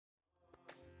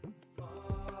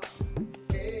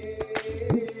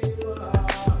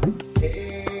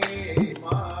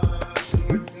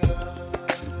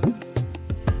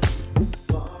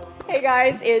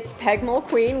guys, it's Peg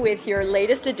Mulqueen with your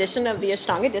latest edition of the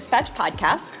Ashtanga Dispatch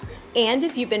podcast. And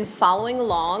if you've been following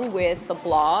along with the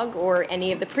blog or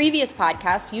any of the previous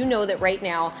podcasts, you know that right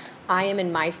now I am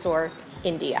in Mysore,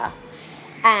 India.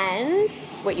 And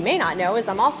what you may not know is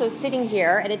I'm also sitting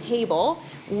here at a table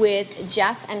with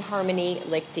Jeff and Harmony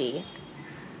Lichty.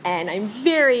 And I'm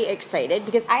very excited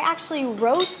because I actually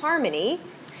wrote Harmony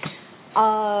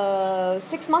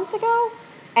 6 months ago.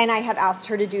 And I had asked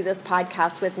her to do this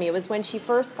podcast with me. It was when she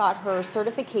first got her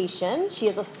certification. She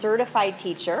is a certified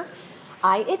teacher.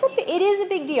 It is a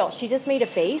big deal. She just made a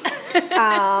face,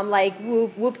 like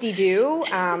whoop-de-doo.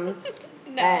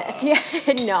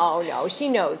 No, she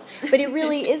knows. But it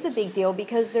really is a big deal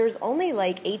because there's only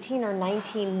like 18 or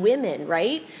 19 women,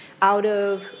 right? Out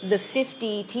of the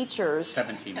 50 teachers.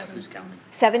 17. Who's counting?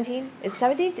 17? Is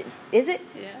 17? Is it?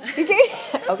 Yeah.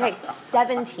 Okay,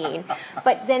 17.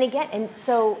 But then again,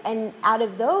 and out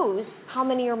of those, how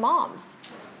many are moms?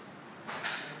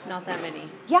 Not that many.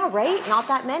 Yeah, right? Not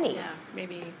that many. Yeah,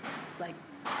 maybe like.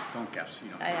 Don't guess. You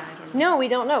know. I don't know. No, we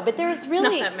don't know. But there's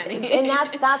really Not that many. And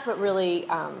that's what really.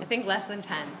 I think less than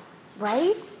 10.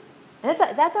 Right? And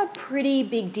that's a pretty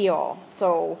big deal.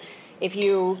 So if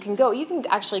you can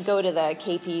actually go to the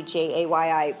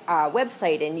KPJAYI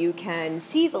website and you can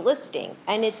see the listing.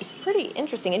 And it's pretty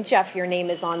interesting. And Jeff, your name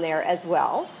is on there as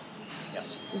well.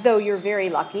 Yes. Though you're very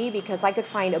lucky because I could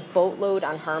find a boatload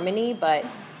on Harmony, but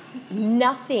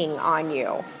nothing on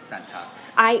you. Fantastic.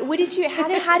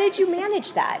 How did you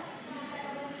manage that?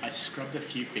 I scrubbed a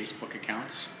few Facebook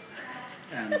accounts,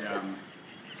 and I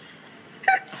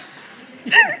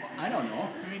don't know.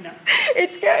 I mean,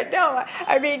 It's good. No,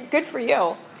 I mean, good for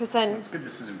you. Because then it's good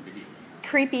this isn't video.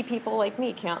 creepy people like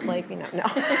me can't like me. No.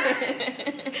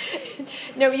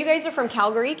 No, you guys are from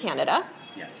Calgary, Canada.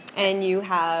 Yes. And you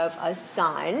have a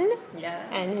son. Yes.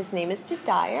 And his name is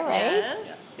Jediah, right?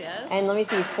 Yes. And let me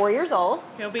see, he's 4 years old.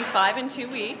 He'll be 5 in 2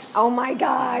 weeks. Oh my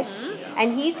gosh. Mm-hmm.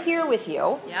 And he's here with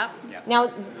you. Yep.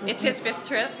 Now, It's his 5th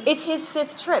trip. it's his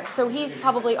 5th trip, so he's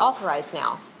probably authorized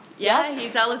now. Yeah, Yes?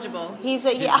 he's eligible. His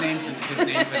name's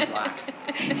in black.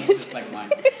 Just like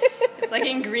mine. It's like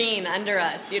in green under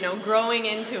us, growing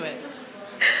into it.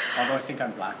 Although I think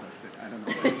I'm blacklisted. I don't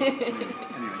know. What it is.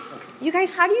 Anyways, okay. You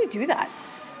guys, how do you do that?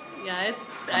 Yeah, it's.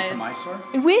 Come to Mysore?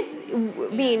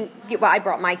 I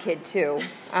brought my kid too.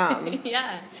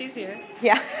 Yeah, she's here.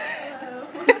 Yeah.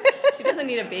 She doesn't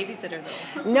need a babysitter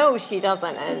though. No, she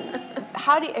doesn't.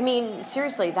 And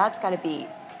seriously, that's got to be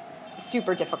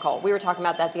super difficult. We were talking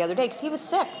about that the other day because he was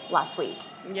sick last week.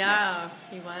 Yeah,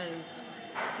 he was.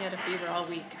 He had a fever all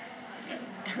week.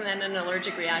 And then an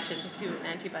allergic reaction to 2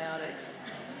 antibiotics.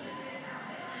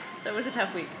 So it was a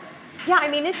tough week. Yeah, I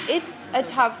mean, it's a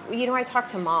tough, I talk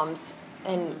to moms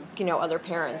and, other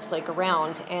parents like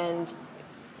around, and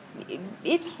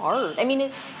it's hard. I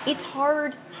mean, it's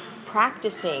hard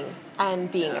practicing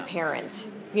and being a parent,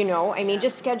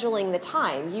 just scheduling the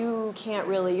time. You can't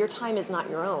really, your time is not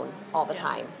your own all the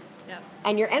time. Yeah.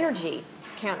 And your energy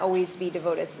can't always be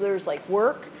devoted. So there's like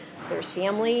work, there's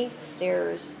family,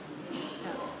 there's,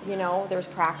 there's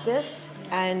practice,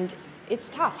 and it's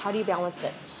tough. How do you balance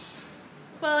it?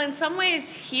 Well, in some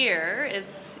ways here,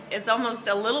 it's almost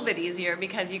a little bit easier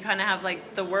because you kind of have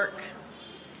like the work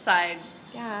side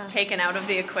taken out of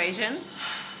the equation.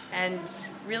 And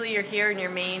really you're here and your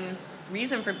main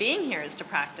reason for being here is to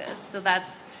practice. So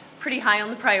that's pretty high on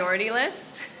the priority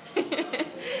list. And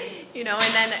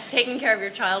then taking care of your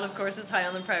child, of course, is high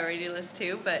on the priority list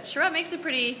too. But Sharat makes it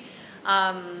pretty,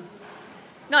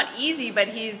 not easy, but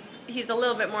he's a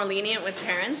little bit more lenient with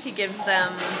parents. He gives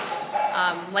them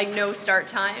no start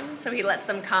time, so he lets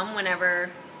them come whenever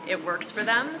it works for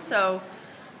them. So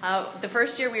the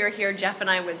first year we were here, Jeff and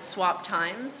I would swap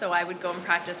times. So I would go and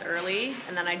practice early,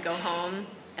 and then I'd go home,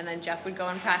 and then Jeff would go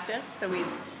and practice. So we'd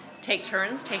take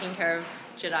turns taking care of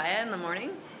Jediah in the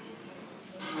morning,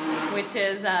 which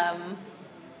is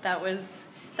that was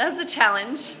a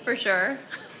challenge for sure.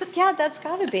 Yeah, that's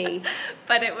gotta be.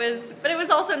 But it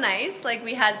was also nice. Like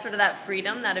we had sort of that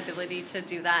freedom, that ability to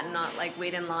do that and not like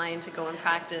wait in line to go and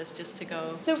practice just to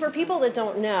go. So for people that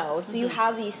don't know, you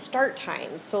have these start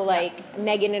times. So like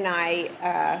Megan and I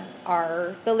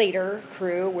are the later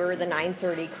crew. We're the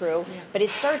 9:30 crew. Yeah. But it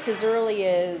starts as early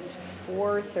as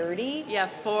 4:30. Yeah,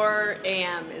 4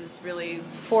 a.m. is really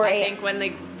 4 a.m. I think when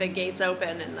the gates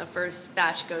open and the first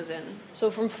batch goes in.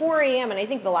 So from 4 a.m. and I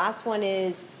think the last one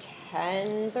is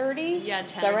 10:30? Yeah, 10,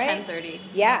 is that right? 10:30.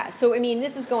 Yeah, so I mean,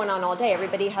 this is going on all day.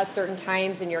 Everybody has certain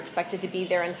times and you're expected to be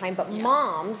there on time, but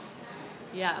moms,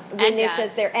 when it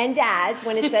says there, and dads,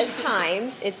 when it says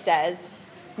times, it says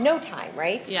no time,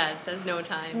 right? Yeah, it says no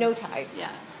time. No time. Yeah.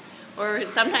 Or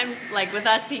sometimes, like with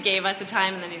us, he gave us a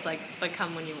time, and then he's like, but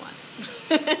come when you want.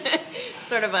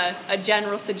 Sort of a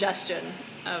general suggestion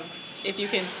of, if you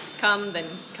can come, then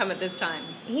come at this time.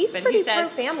 He's pretty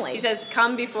pro-family. He says,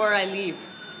 come before I leave.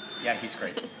 Yeah, he's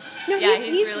great. No, Yeah,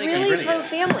 he's really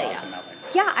pro-family. He's awesome that way.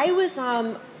 Yeah, I was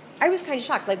kind of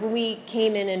shocked. Like when we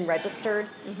came in and registered,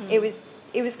 it was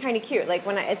kind of cute. Like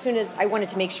as soon as I wanted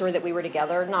to make sure that we were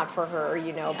together, not for her,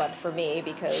 but for me,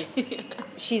 because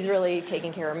she's really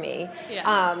taking care of me.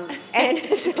 Yeah. And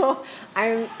so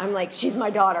I'm like, she's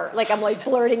my daughter. Like I'm like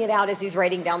blurting it out as he's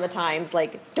writing down the times,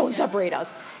 like, don't separate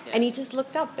us. Yeah. And he just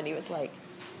looked up and he was like,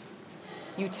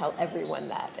 you tell everyone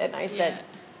that. And I said,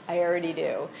 I already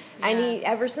do. Yeah. And he,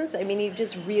 ever since, he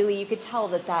just really, you could tell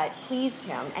that pleased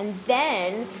him. And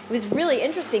then it was really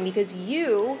interesting because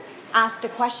you asked a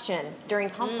question during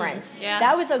conference.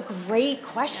 That was a great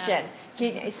question.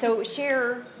 Yeah. So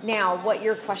share now what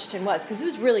your question was, because it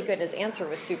was really good. His answer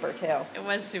was super too. It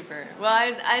was super. Well,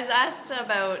 I was asked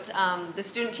about the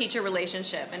student-teacher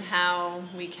relationship and how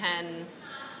we can,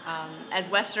 as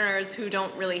Westerners who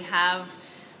don't really have,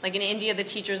 like in India, the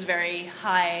teacher's very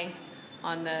high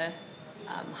on the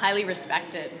highly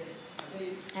respected,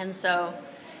 and so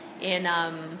in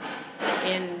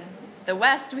the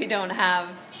West we don't have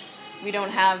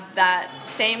that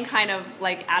same kind of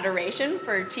like adoration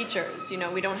for teachers.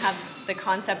 We don't have the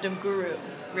concept of guru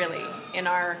really in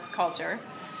our culture.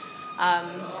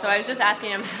 So I was just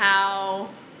asking him how,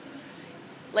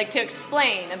 like, to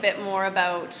explain a bit more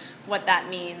about what that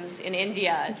means in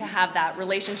India to have that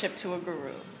relationship to a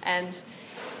guru. And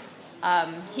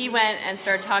he went and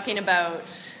started talking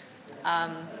about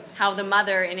how the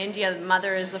mother in India, the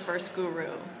mother is the first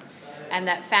guru, and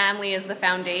that family is the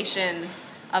foundation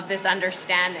of this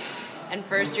understanding. And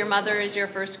first your mother is your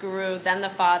first guru, then the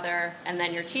father, and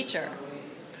then your teacher.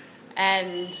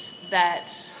 And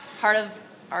that part of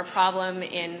our problem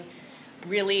in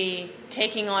really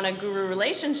taking on a guru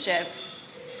relationship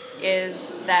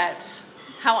is that,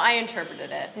 how I interpreted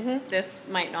it, this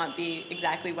might not be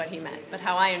exactly what he meant, but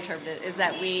how I interpreted it is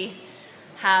that we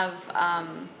have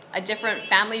a different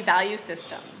family value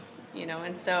system,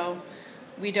 and so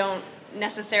we don't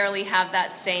necessarily have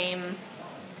that same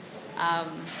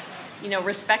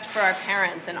respect for our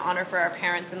parents and honor for our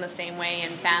parents in the same way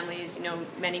in families.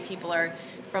 Many people are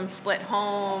from split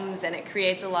homes, and it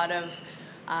creates a lot of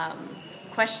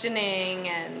questioning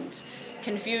and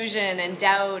confusion and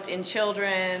doubt in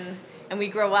children. And we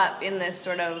grow up in this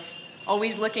sort of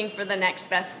always looking for the next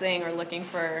best thing, or looking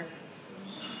for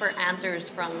answers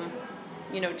from,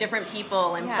 different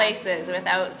people and places,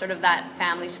 without sort of that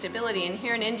family stability. And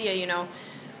here in India,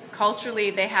 culturally,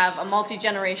 they have a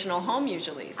multi-generational home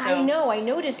usually. So I know, I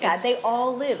noticed that. They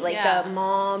all live, like the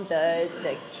mom,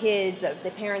 the kids,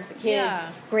 the parents, the kids,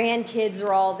 grandkids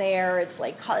are all there. It's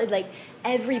like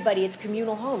everybody, it's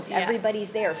communal homes. Yeah.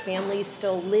 Everybody's there. Families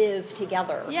still live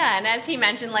together. Yeah, and as he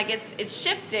mentioned, like it's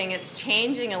shifting, it's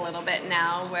changing a little bit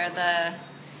now, where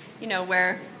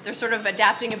where they're sort of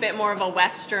adapting a bit more of a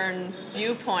Western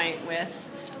viewpoint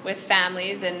with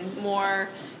families, and more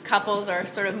couples are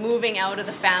sort of moving out of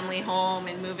the family home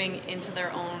and moving into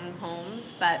their own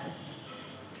homes. But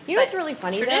what's really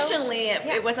funny, traditionally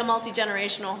it was a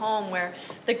multi-generational home where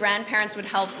the grandparents would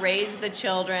help raise the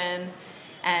children,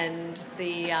 and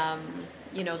the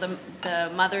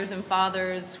mothers and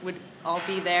fathers would all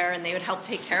be there, and they would help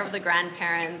take care of the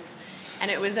grandparents.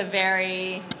 And it was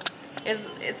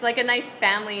it's like a nice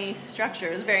family structure.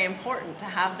 It was very important to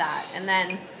have that. And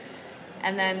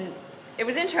then it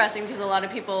was interesting because a lot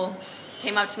of people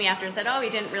came up to me after and said, "Oh, he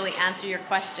didn't really answer your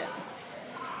question."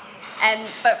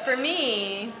 But for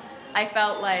me, I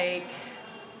felt like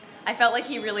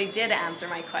he really did answer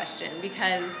my question,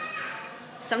 because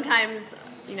sometimes,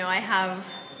 I have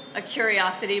a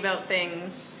curiosity about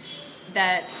things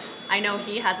that I know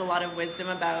he has a lot of wisdom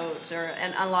about,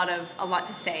 and a lot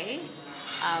to say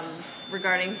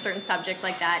regarding certain subjects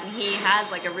like that. And he has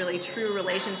like a really true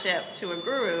relationship to a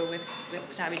guru with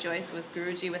Pattabhi Jois, with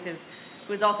Guruji,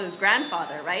 who is also his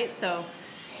grandfather, right? So,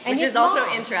 which is also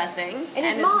interesting. And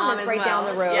his mom is right down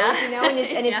the road,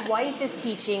 and his wife is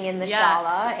teaching in the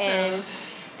shala, and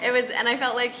it was. And I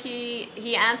felt like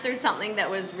he answered something that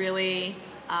was really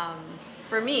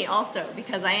for me also,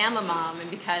 because I am a mom,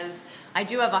 and because I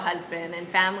do have a husband, and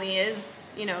family is,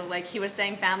 like he was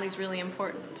saying, family is really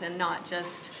important, and not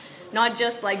just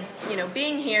like,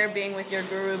 being here, being with your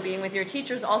guru, being with your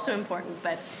teacher is also important,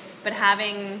 but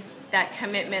having that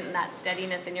commitment and that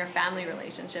steadiness in your family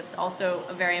relationships also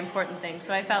a very important thing.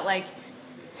 So I felt like,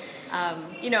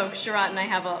 Sharat and I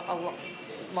have a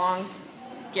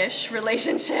long-ish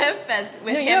relationship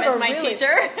with him as my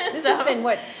teacher. This has been,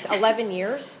 11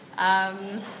 years?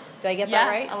 Do I get that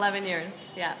right? 11 years,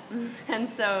 yeah. And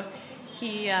so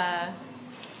he's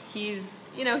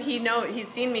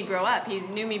seen me grow up. He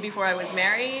knew me before I was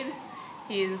married.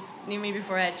 He's knew me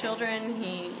before I had children.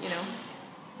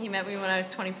 He met me when I was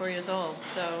 24 years old.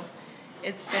 So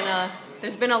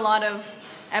there's been a lot of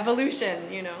evolution,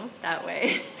 that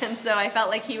way. And so I felt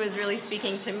like he was really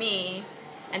speaking to me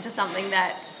and to something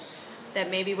that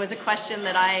maybe was a question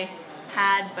that I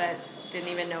had but didn't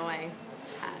even know I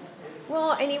had.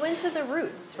 Well, and he went to the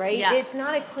roots, right? Yeah. It's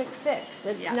not a quick fix.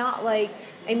 It's Yeah. not like,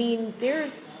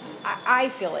 I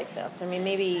feel like this.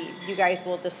 Maybe you guys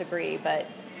will disagree, but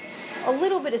a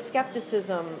little bit of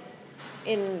skepticism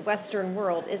in Western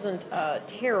world isn't a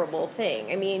terrible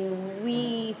thing.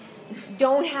 We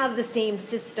don't have the same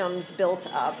systems built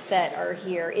up that are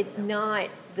here. It's not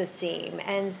the same.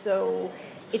 And so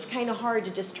it's kind of hard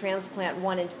to just transplant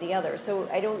one into the other. So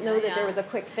I don't know that there was a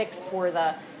quick fix for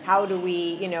how do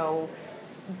we,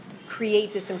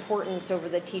 create this importance over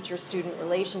the teacher-student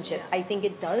relationship. I think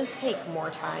it does take more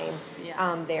time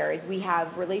there. We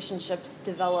have relationships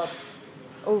develop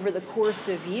over the course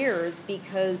of years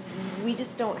because we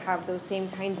just don't have those same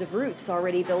kinds of roots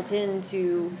already built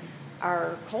into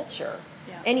our culture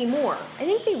anymore. I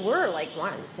think they were like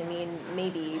once,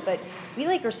 maybe, but we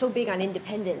are so big on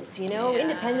independence,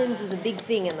 Independence is a big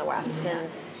thing in the West, and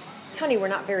it's funny, we're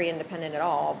not very independent at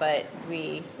all, but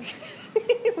we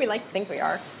we like to think we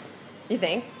are. You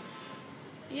think?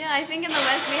 Yeah, I think in the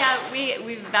West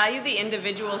we value the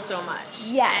individual so much.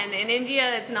 Yes. And in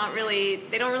India, they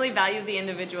don't really value the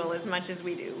individual as much as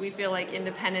we do. We feel like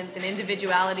independence and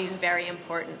individuality is very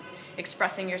important.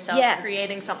 Expressing yourself,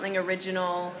 creating something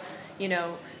original,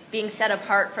 being set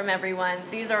apart from everyone.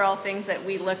 These are all things that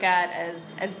we look at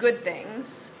as good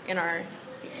things in our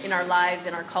lives,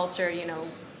 in our culture,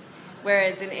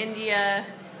 Whereas in India,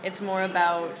 it's more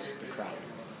about The crowd.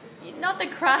 not the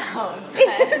crowd.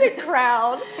 The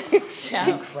crowd.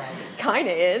 Yeah. Kind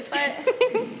of is. But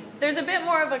there's a bit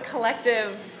more of a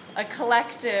collective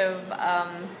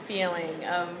feeling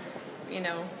of,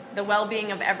 the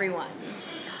well-being of everyone.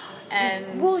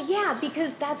 And well, yeah,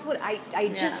 because that's what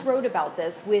I just wrote about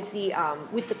this with the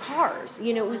cars.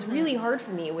 It was really hard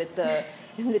for me with the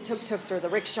tuk-tuks or the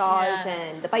rickshaws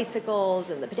and the bicycles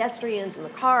and the pedestrians and the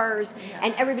cars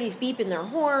and everybody's beeping their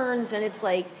horns, and it's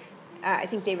like, I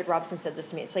think David Robson said this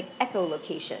to me, it's like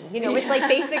echolocation. It's like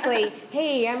basically,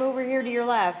 hey, I'm over here to your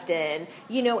left, and,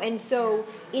 and so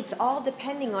it's all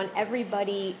depending on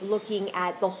everybody looking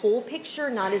at the whole picture,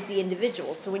 not as the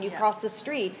individual. So when you cross the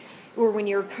street, or when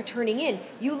you're turning in,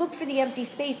 you look for the empty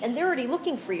space, and they're already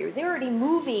looking for you. They're already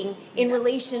moving in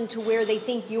relation to where they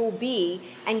think you'll be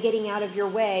and getting out of your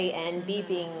way and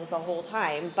beeping the whole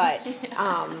time. But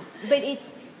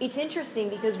it's interesting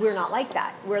because we're not like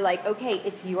that. We're like, okay,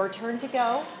 it's your turn to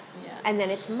go, and then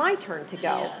it's my turn to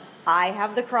go. Yes. I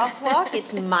have the crosswalk.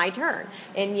 It's my turn,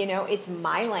 and it's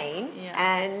my lane. Yes.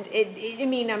 And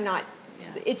I'm not.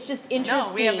 It's just interesting.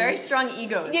 No, we have very strong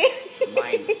egos.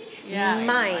 Mine. Yeah.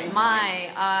 Mine.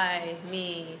 My, I,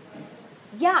 me.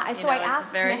 Yeah, so I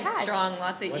asked very Mahesh. Strong,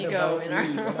 lots of What ego about in our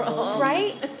me? What about world.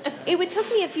 Right? It took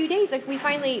me a few days. Like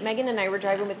Megan and I were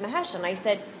driving with Mahesh, and I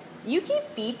said, you keep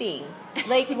beeping.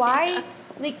 Like, why?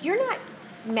 Like, you're not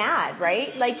mad,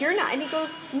 right? Like, you're not. And he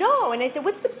goes, no. And I said,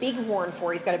 what's the big horn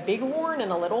for? He's got a big horn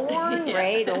and a little horn,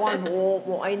 right? A one,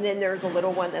 and then there's a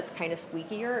little one that's kind of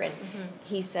squeakier. And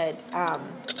he said,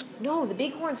 no, the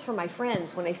big horn's for my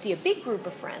friends. When I see a big group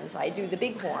of friends, I do the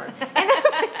big horn. And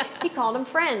he called them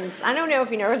friends. I don't know if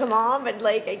he knows them all, but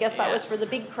I guess that was for the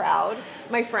big crowd,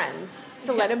 my friends,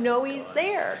 to let him know he's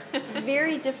there.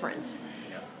 Very different.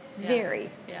 Very.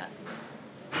 Yeah.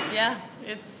 Yeah.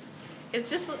 It's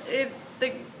just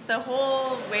the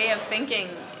whole way of thinking.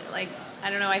 Like,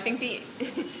 I don't know. I think the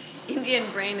Indian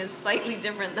brain is slightly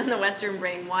different than the Western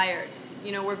brain wired.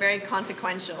 We're very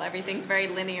consequential. Everything's very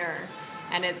linear,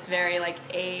 and it's very like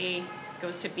A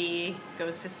goes to B,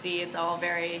 goes to C. It's all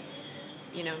very,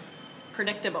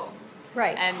 predictable.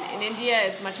 Right. And in India,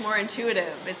 it's much more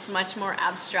intuitive. It's much more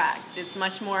abstract. It's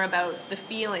much more about the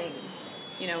feeling.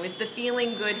 Is the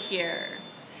feeling good here?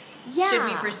 Yeah. Should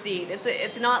we proceed?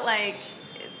 It's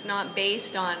not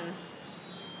based on,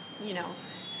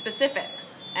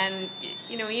 specifics. And,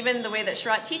 even the way that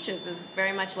Sharath teaches is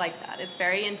very much like that. It's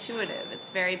very intuitive. It's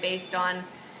very based on,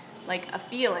 like, a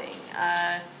feeling,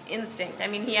 instinct.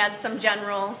 He has some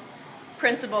general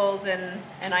principles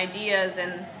and ideas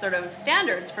and sort of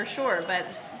standards for sure, but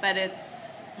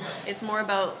it's more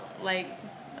about, like,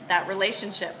 that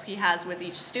relationship he has with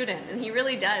each student. And he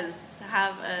really does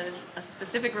have a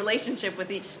specific relationship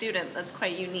with each student that's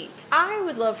quite unique. I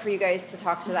would love for you guys to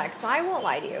talk to that, because I won't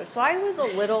lie to you. So I was a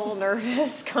little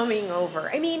nervous coming over.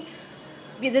 I mean,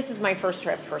 this is my first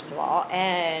trip, first of all,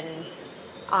 and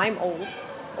I'm old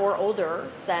or older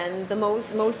than the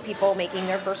most people making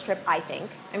their first trip, I think.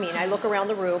 I mean, I look around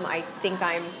the room, I think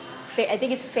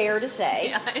it's fair to say.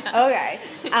 Yeah. Okay.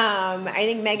 I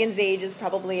think Megan's age is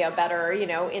probably a better,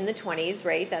 in the 20s,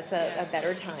 right? That's a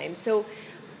better time. So,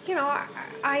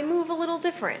 I move a little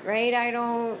different, right?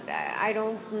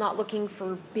 I'm not looking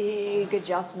for big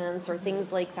adjustments or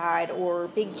things like that, or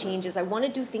big changes. I want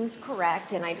to do things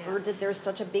correct, and I've heard that there's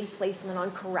such a big placement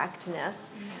on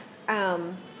correctness.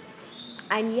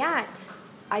 And yet,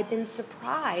 I've been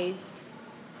surprised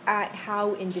at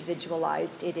how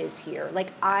individualized it is here.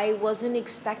 Like, I wasn't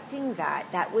expecting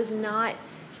that. That was not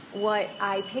what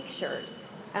I pictured.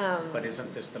 But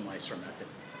isn't this the Mysore method?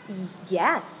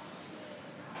 Yes.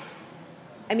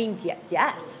 I mean,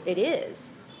 yes, it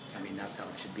is. I mean, that's how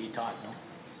it should be taught, no?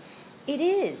 It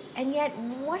is. And yet,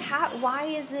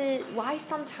 why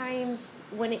sometimes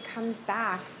when it comes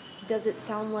back, does it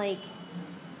sound like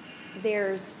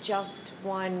there's just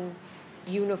one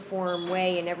uniform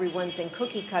way and everyone's in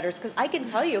cookie cutters? Because I can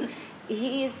tell you,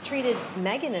 he has treated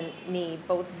Megan and me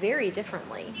both very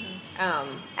differently,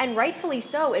 and rightfully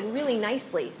so, and really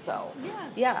nicely so.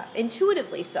 Yeah,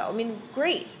 intuitively so. I mean,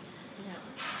 great.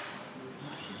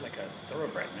 She's like a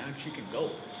thoroughbred, man. She can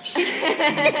go.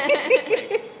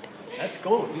 Let's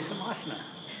go. Do some asana.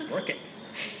 Let's work it.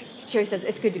 Sherry says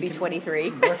it's good to be 23.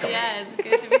 Yeah, it's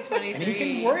good to be 23. And he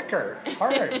can work her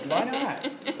hard. Why not?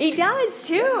 He does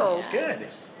too. It's good.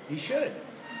 You should.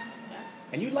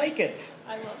 And you like it.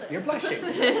 I love it. You're blushing.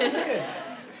 Good.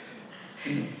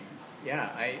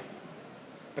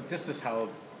 But this is how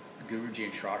Guruji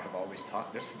and Shraddha have always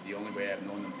taught. This is the only way I've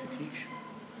known them to teach.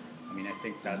 I mean, I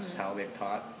think that's how they've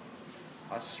taught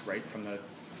us right from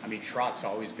Shraddha's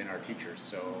always been our teacher.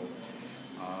 So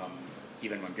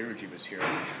even when Guruji was here,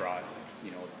 Shraddha,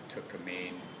 took a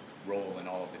main role in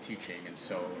all of the teaching. And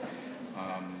so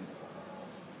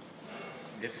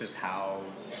this is how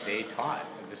they taught.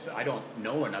 I don't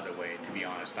know another way, to be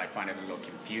honest. I find it a little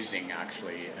confusing,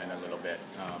 actually, and a little bit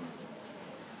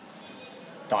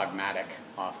dogmatic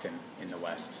often in the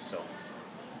West. So,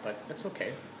 but that's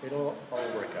okay. It'll all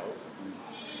work out. And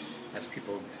as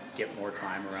people get more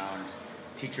time around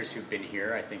teachers who've been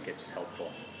here, I think it's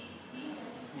helpful,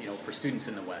 for students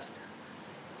in the West.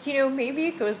 Maybe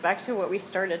it goes back to what we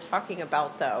started talking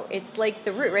about, though. It's like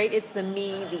the root, right? It's the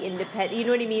me, the independent. You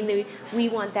know what I mean? We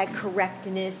want that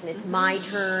correctness, and it's my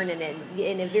turn, and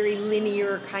in a very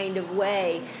linear kind of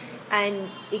way. And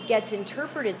it gets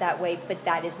interpreted that way, but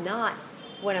that is not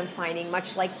what I'm finding,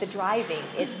 much like the driving.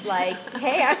 It's like,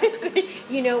 hey,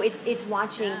 it's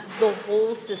watching the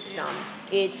whole system.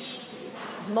 It's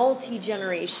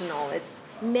multi-generational. It's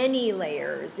many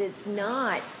layers. It's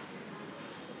not...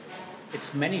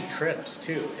 It's many trips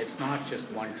too. It's not just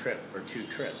one trip or two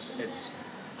trips. It's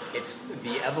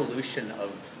the evolution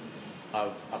of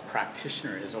a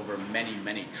practitioner is over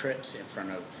many trips in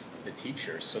front of the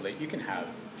teacher, so that you can have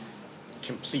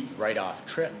complete write-off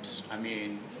trips. I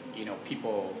mean,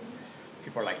 people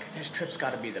are like, this trip's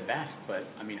got to be the best, but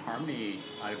I mean, Harmony,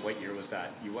 what year was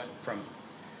that? You went from,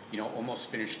 almost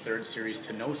finished third series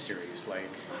to no series,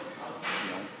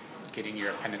 getting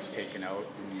your appendix taken out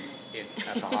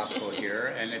at the hospital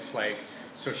here, and it's like,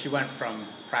 so she went from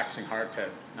practicing hard to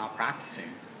not practicing,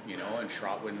 and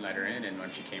Shraddha wouldn't let her in, and when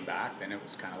she came back, then it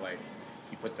was kind of like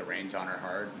he put the reins on her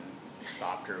hard and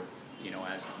stopped her,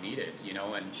 as needed,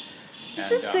 and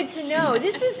this is good to know.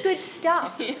 This is good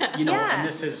stuff. And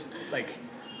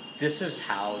this is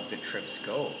how the trips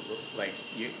go. Like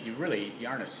you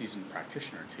aren't a seasoned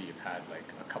practitioner until you've had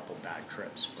like a couple bad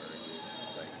trips where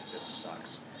it just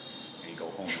sucks. And you go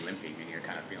home limping, and you're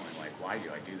kind of feeling like, why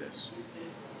do I do this?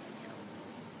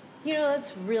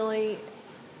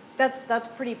 That's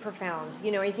pretty profound.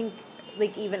 I think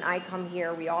even I come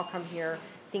here, we all come here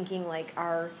thinking like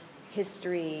our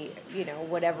history,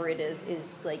 whatever it is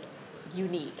like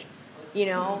unique.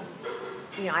 I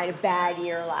had a bad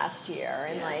year last year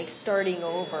and starting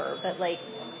over, but I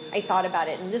thought about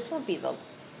it, and this won't be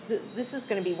this is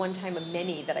going to be one time of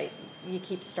many that you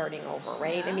keep starting over,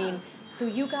 right? Yeah. I mean, so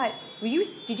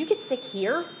did you get sick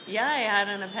here? Yeah, I had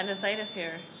an appendicitis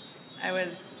here.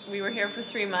 We were here for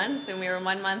 3 months, and we were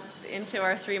 1 month into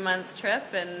our 3-month trip,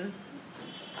 and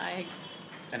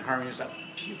Harmony was up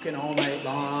puking all night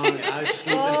long, and I was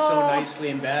sleeping so nicely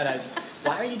in bed.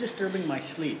 Why are you disturbing my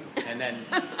sleep? And then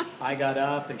I got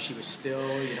up and she was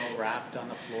still, wrapped on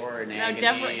the floor in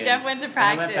agony. Jeff went to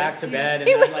practice. I went back to bed, and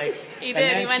then like, he and did.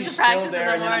 then He went she's to practice still there, in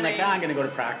the and then I'm morning. like, I'm going to go to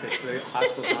practice. The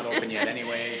hospital's not open yet,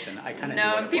 anyways, and I kind of knew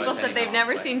what it people was said anyhow, they've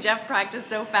never but- seen Jeff practice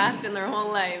so fast in their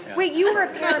whole life. Yeah. Wait, you were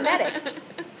a paramedic.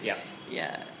 Yeah,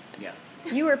 Yeah. yeah,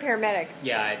 You were a paramedic.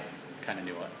 yeah. I kind of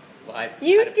knew it. Well, I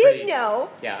You had a did pretty- know.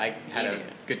 Yeah, I had You a knew.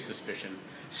 good suspicion.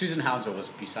 Susan Hounslow was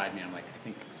beside me. I'm like, I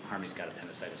think Harmony's got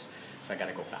appendicitis, so I got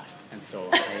to go fast. And so,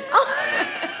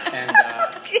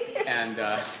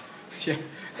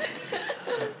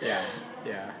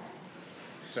 yeah.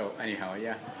 So anyhow,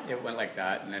 yeah, it went like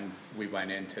that, and then we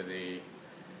went into the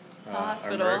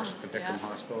Hospital, Emerge, the Bickham yeah.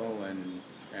 Hospital,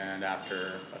 and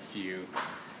after a few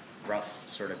rough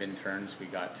sort of interns, we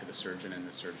got to the surgeon, and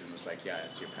the surgeon was like, "Yeah,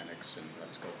 it's the appendix, and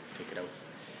let's go take it out."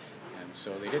 And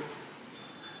so they did.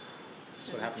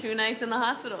 That's what happened. 2 nights in the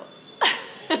hospital.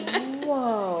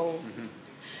 Whoa.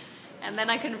 And then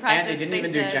I couldn't And practice. they didn't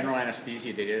even do said- general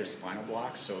anesthesia. They did a spinal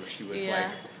block, so she was Yeah.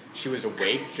 like, she was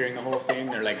awake during the whole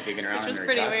thing. They're like digging around Which in was her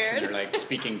pretty guts, weird. and they're like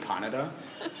speaking Kannada.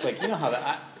 It's like, you know how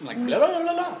that, I'm like, la la la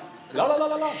la la. La la la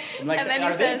la la. I'm like, And then he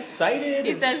are they says- excited?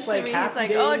 He Is says this to like me, he's happy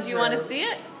like, "Oh, days, do you want to or-" see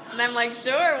it?" And I'm like,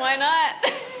 "Sure, why not?"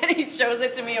 And he shows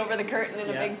it to me over the curtain in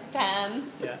a Yeah. big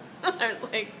pan. Yeah. I was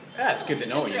like, Yeah, it's good to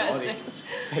know, Interesting.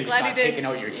 He's glad he not did. taking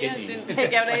out your Yeah, kidney. didn't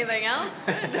take It's out like, anything else.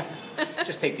 Good.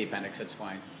 Just take the appendix, it's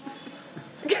fine.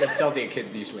 They'll sell the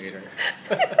kidneys later.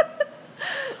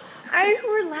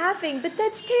 We're laughing, but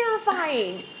that's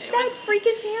terrifying. That's freaking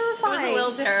It was terrifying. a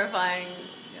little terrifying,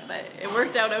 but it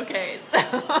worked out okay. So.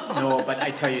 No, but I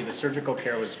tell you, the surgical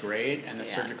care was great, and the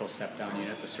Yeah. surgical step-down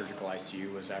unit, the surgical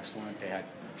ICU was excellent.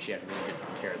 She had really good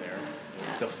care there.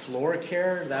 Yeah. The floor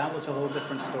care, that was a whole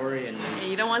different story, and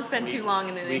You don't want to spend too long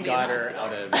in an we Indian got her hospital.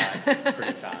 out of that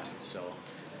pretty fast. So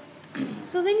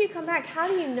So then you come back. How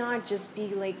do you not just be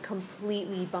like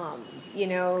completely bummed?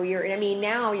 Now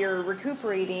you're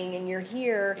recuperating and you're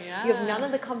here. You have Yeah. none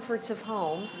of the comforts of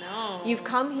home. No. You've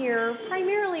come here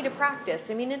primarily to practice.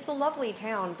 It's a lovely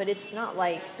town, but it's not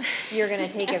like you're going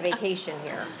to take a vacation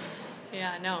here.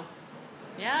 Yeah, no.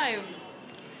 Yeah,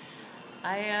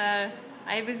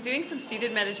 I was doing some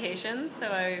seated meditation, so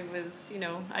I was,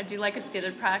 I do like a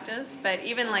seated practice, but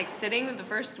even like sitting the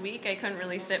first week, I couldn't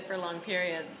really sit for long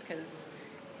periods because,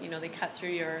 they cut through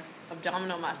your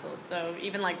abdominal muscles. So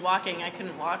even like walking, I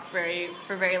couldn't walk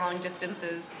for very long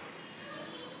distances.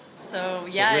 So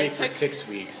yeah, really it for took 6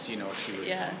 weeks, she was.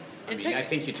 Yeah. I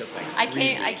think you took like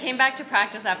 3 I weeks. came back to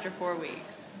practice after 4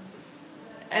 weeks.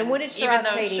 And what did even Sharat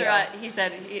though say to you? Sharat, he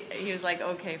said he was like,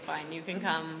 "Okay, fine, you can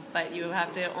come, but you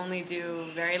have to only do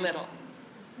very little."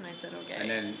 And I said, "Okay." And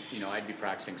then, I'd be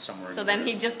practicing somewhere. so in then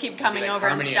Europe. he'd just keep He'd be coming like, over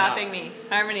and "Harmony, stopping enough." me.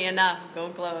 Harmony, enough, go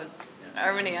close. Yeah.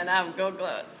 Harmony, enough, go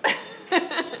close.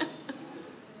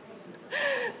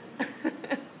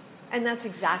 And that's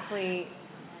exactly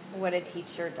what a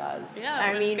teacher does.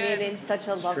 Yeah, it was good. it is such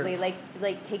a lovely, true.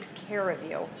 like takes care of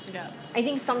you. Yeah. I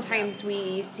think sometimes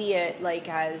we see it like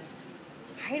as,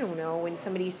 I don't know, when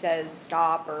somebody says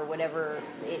stop or whatever,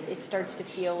 it starts to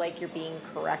feel like you're being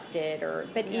corrected,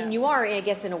 but Yeah. you are, I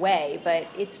guess, in a way, but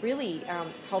it's really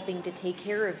helping to take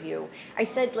care of you. I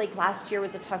said like last year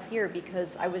was a tough year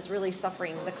because I was really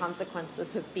suffering the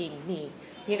consequences of being me.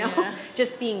 Yeah.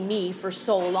 Just being me for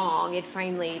so long, it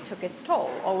finally took its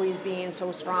toll. Always being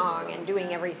so strong and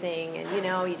doing everything, and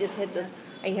you just hit this.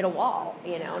 I hit a wall,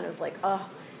 and it was like,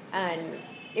 and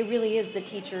it really is the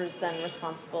teachers then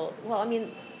responsible. Well,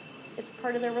 it's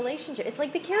part of their relationship. It's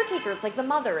like the caretaker. It's like the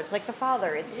mother. It's like the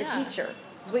father. It's the Yeah. teacher.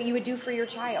 It's what you would do for your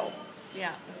child.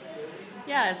 Yeah.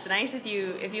 Yeah, it's nice if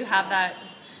you have that,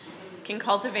 can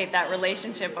cultivate that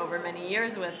relationship over many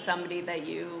years with somebody that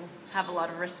you have a lot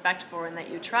of respect for and that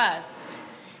you trust,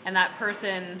 and that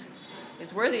person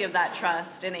is worthy of that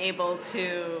trust and able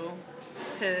to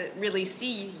really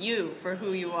see you for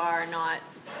who you are, not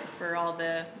for all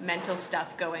the mental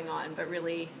stuff going on, but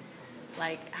really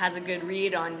like has a good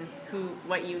read on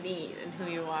what you need and who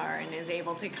you are, and is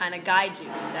able to kind of guide you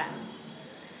then.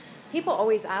 People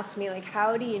always ask me, like,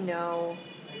 how can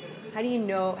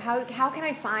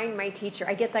I find my teacher?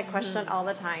 I get that question all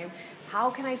the time. How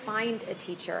can I find a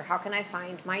teacher? How can I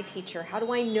find my teacher? How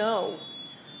do I know?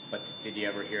 But did you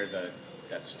ever hear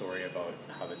that story about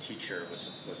how the teacher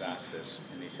was asked this,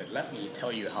 and he said, "Let me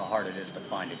tell you how hard it is to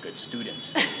find a good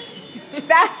student."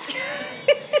 That's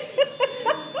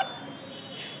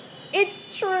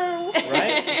it's true.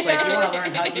 Right? It's like you want to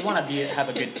learn you want to have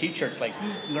a good teacher. It's like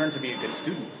you learn to be a good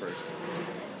student first.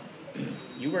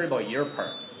 You worry about your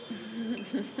part.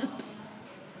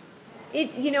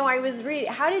 It's I was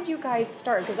reading. How did you guys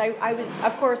start? Because I was,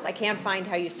 of course, I can't find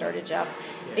how you started, Jeff.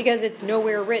 because it's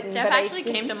nowhere written. Jeff but actually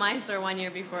came to Mysore 1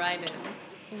 year before I did.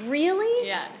 Really?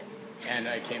 Yeah. And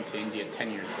I came to India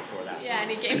 10 years before that. Yeah,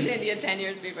 and he came to India 10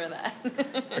 years before that.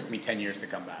 Took me 10 years to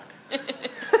come back.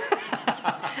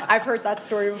 I've heard that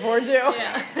story before too.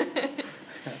 Yeah.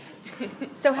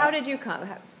 So how did you come?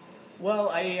 Well,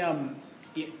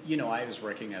 I was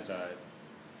working as a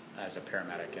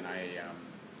paramedic, and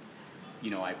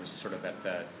I was sort of at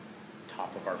the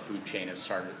top of our food chain as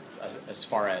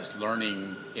far as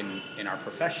learning in our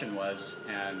profession was,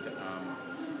 and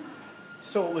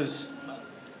so it was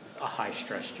a high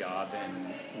stress job,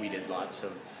 and we did lots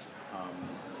of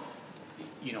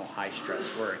high stress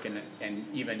work, and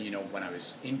even when I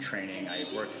was in training, I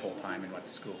worked full time and went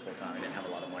to school full time. I didn't have a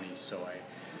lot of money, so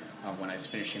when I was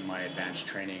finishing my advanced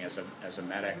training as a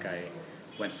medic, I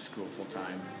went to school full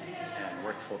time and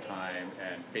worked full time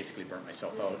and basically burnt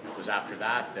myself out. And it was after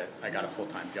that I got a full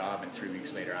time job, and 3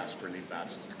 weeks later asked for leave of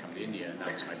absence to come to India, and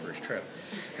that was my first trip.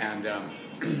 And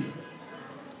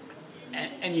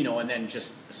and then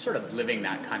just sort of living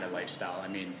that kind of lifestyle. I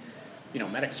mean,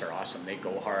 medics are awesome. They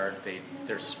go hard.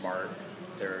 They're smart.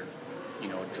 They're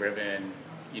driven.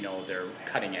 They're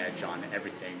cutting edge on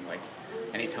everything. Like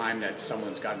anytime that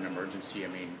someone's got an emergency, I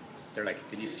mean, they're like,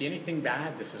 "Did you see anything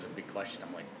bad?" This is a big question.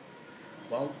 I'm like,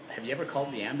 "Well, have you ever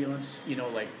called the ambulance?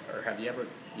 Or have you ever,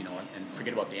 and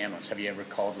forget about the ambulance. Have you ever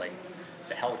called like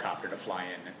the helicopter to fly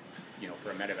in,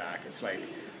 for a medevac?" It's like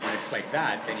when it's like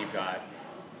that, then you've got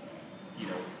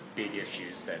big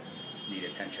issues that need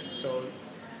attention. So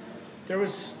there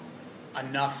was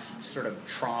enough sort of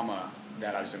trauma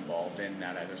that I was involved in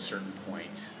that at a certain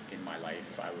point in my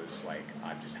life I was like,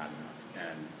 I've just had enough,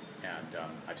 and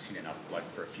I've seen enough blood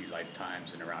for a few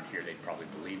lifetimes, and around here they'd probably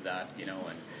believe that, and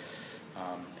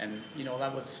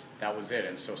that was it.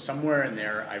 And so somewhere in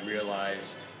there I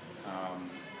realized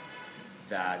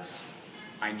that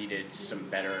I needed some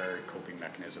better coping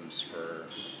mechanisms for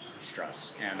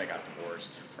stress, and I got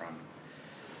divorced from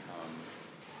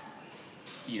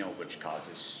which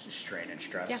causes strain and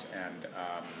stress.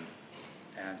 Yeah.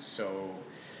 And so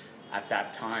at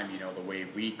that time, the way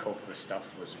we coped with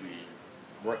stuff was we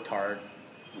worked hard,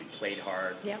 we played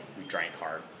hard, yep. we drank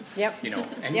hard, yep.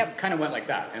 And yep. kind of went like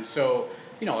that. And so,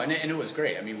 and it was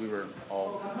great. I mean, we were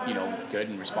all, good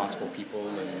and responsible people,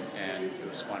 and it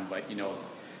was fun, but,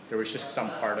 there was just some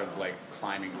part of like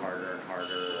climbing harder and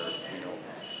harder, or,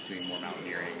 doing more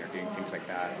mountaineering or doing things like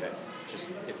that just,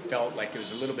 it felt like it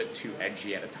was a little bit too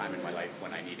edgy at a time in my life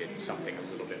when I needed something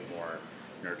a little bit more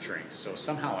nurturing. So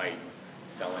somehow I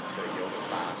fell into a yoga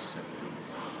class, and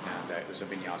it was a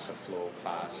vinyasa flow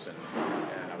class,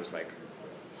 and I was like,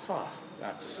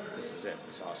 this is it,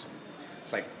 it's awesome.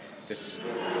 It's like this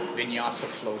vinyasa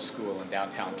flow school in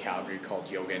downtown Calgary called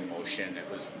Yoga in Motion.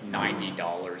 It was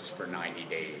 $90 for 90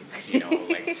 days,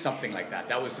 like something like that.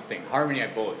 That was the thing. Harmony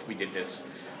and I both, we did this.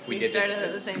 We started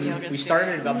at the same yoga We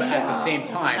started at the same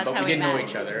time, That's but we didn't met. know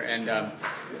each other.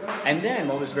 And then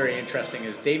what was very interesting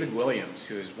is David Williams,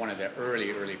 who is one of the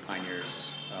early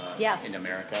pioneers yes. in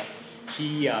America.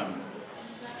 He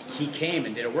came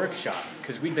and did a workshop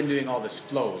because we'd been doing all this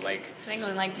flow, like I think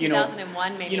in like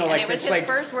 2001 maybe, like, and it was his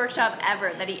first workshop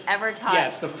ever that he ever taught. Yeah,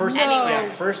 it's the first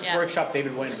workshop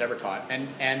David Williams ever taught, and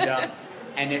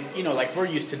it like we're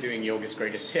used to doing yoga's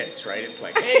greatest hits, right? It's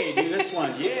like, hey, do this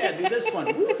one, yeah, do this one,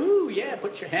 woohoo, yeah,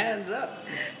 put your hands up,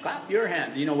 clap your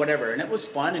hand, whatever, and it was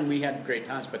fun, and we had great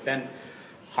times. But then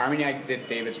Harmony and I did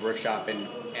David's workshop, and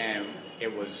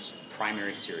it was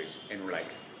primary series, and we're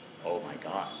like, oh my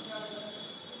god.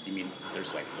 You mean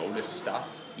there's like Lotus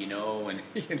stuff, and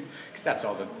because that's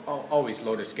always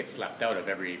Lotus gets left out of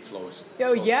every flow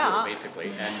yeah, school,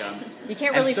 basically, and you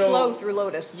can't really flow through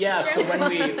Lotus. Yeah, so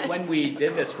when we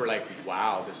did this, we're like,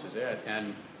 wow, this is it,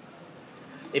 and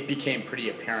it became pretty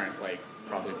apparent, like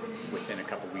probably within a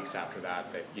couple weeks after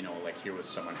that like here was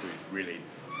someone who's really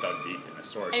dug deep in the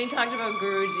source. And he talked about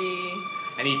Guruji.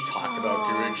 And he talked about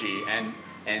Guruji,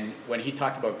 and when he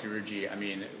talked about Guruji, I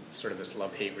mean, sort of this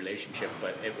love-hate relationship,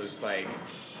 but it was like,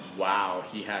 wow,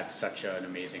 he had such an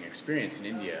amazing experience in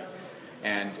India.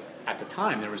 And at the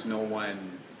time, there was no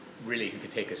one really who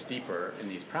could take us deeper in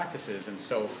these practices. And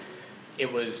so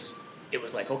it was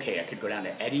like, okay, I could go down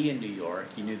to Eddie in New York.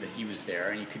 You knew that he was there,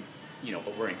 and you could,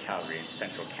 but we're in Calgary, in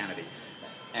central Canada.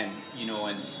 And,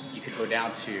 and you could go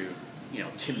down to,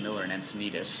 Tim Miller and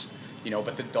Encinitas,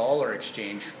 but the dollar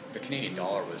exchange, the Canadian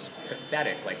dollar was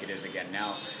pathetic like it is again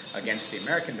now against the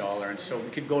American dollar. And so we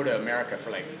could go to America for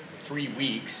like 3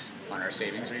 weeks on our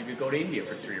savings, or you could go to India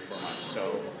for 3 or 4 months.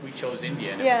 So we chose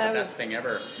India, and it was the best thing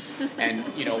ever. And,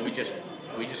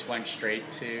 we just went straight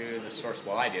to the source.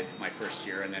 Well, I did my first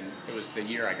year, and then it was the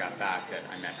year I got back that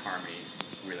I met Harmony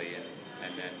really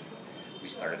and then we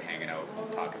started hanging out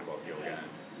and talking about yoga. And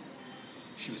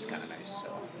she was kind of nice,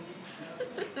 so.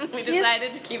 We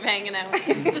decided to keep hanging out.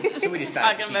 So we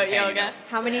decided talking about yoga. Out.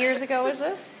 How many years ago was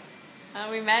this?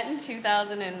 We met in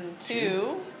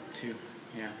 2002.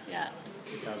 Yeah. Yeah.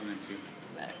 2002.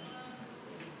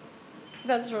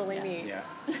 That's really neat. Yeah.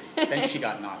 Then she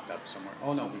got knocked up somewhere.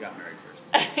 Oh no, we got married first.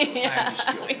 Yeah, I'm just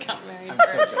joking. we got married I'm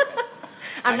so joking.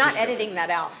 I'm not editing that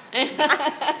out.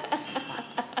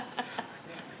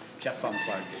 Jeff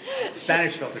Unplugged.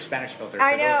 Spanish filter.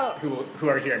 I For know. those who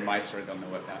are here in Mysore, they'll know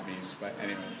what that means. But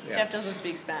anyways, yeah. Jeff doesn't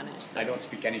speak Spanish. So. I don't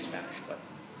speak any Spanish, but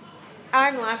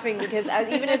I'm laughing because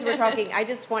even as we're talking, I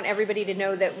just want everybody to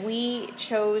know that we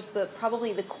chose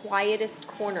probably the quietest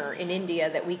corner in India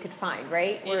that we could find,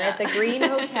 right? We're at the Green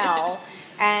Hotel,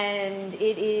 and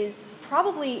it is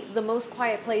probably the most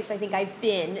quiet place I think I've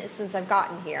been since I've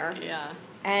gotten here. Yeah.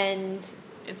 And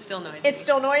it's still noisy. It's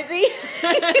still noisy?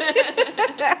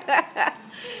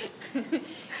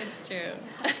 It's true.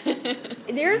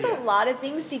 There's a lot of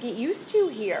things to get used to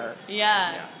here.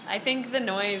 Yeah. I think the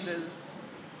noise is...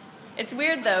 It's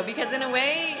weird though, because in a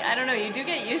way, I don't know, you do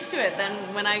get used to it. Then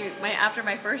when after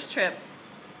my first trip,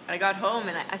 I got home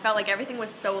and I felt like everything was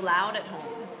so loud at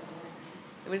home.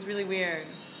 It was really weird.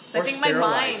 So I think my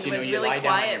mind was really quiet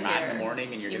down on your mat here. in the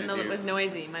morning and even though it was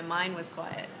noisy, my mind was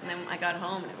quiet. And then I got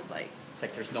home and it was like... It's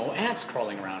like there's no ants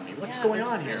crawling around me. What's going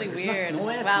on here? Really There's weird. No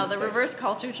ants wow, in the this place. reverse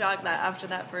culture shock after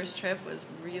that first trip was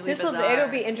really bizarre. It'll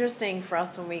be interesting for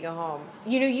us when we go home.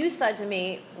 You know,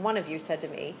 one of you said to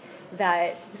me,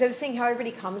 that, because I was saying how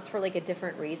everybody comes for like a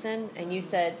different reason, and you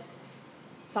said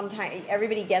sometimes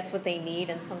everybody gets what they need,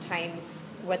 and sometimes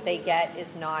what they get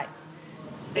is not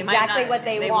exactly what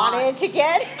they wanted to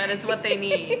get. But it's what they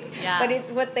need. Yeah. But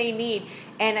it's what they need.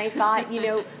 And I thought, you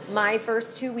know, my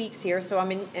first 2 weeks here, so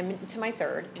I'm into my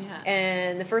third,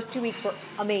 and the first 2 weeks were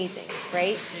amazing,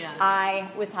 right? Yeah.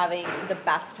 I was having the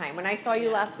best time. When I saw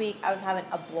you last week, I was having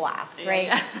a blast, right?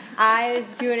 Yeah. I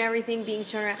was doing everything, being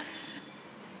shown around.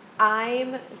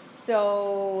 I'm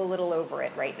so a little over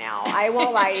it right now. I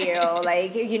won't lie to you.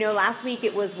 Like, you know, last week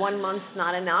it was 1 month's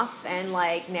not enough, and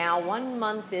like now 1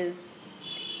 month is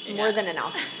more than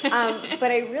enough.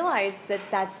 But I realized that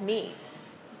that's me.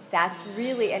 That's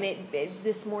really, and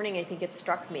this morning I think it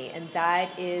struck me, and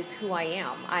that is who I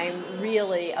am. I'm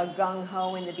really a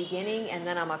gung-ho in the beginning, and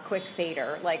then I'm a quick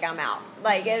fader. Like, I'm out.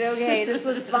 Like, okay, this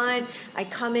was fun. I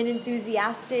come in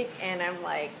enthusiastic, and I'm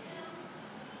like,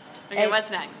 okay,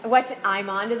 what's next? I'm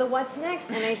on to the what's next,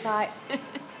 and I thought,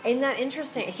 isn't that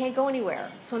interesting? I can't go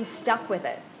anywhere, so I'm stuck with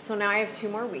it. So now I have 2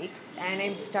 more weeks, and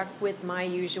I'm stuck with my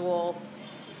usual,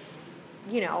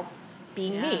 you know,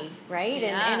 being me, right?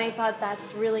 Yeah. And I thought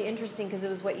that's really interesting because it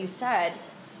was what you said.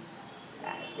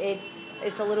 It's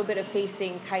a little bit of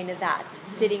facing kind of that,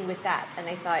 sitting with that. And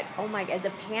I thought, oh my God,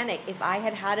 the panic. If I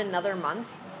had another month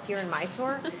here in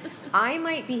Mysore, I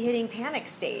might be hitting panic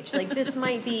stage. Like this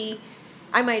might be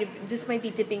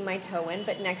dipping my toe in,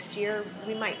 but next year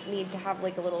we might need to have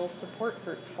like a little support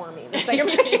group for me. The second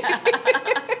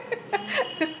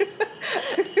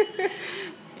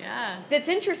Yeah. That's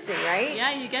interesting, right?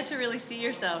 Yeah, you get to really see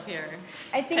yourself here.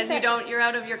 I think because you're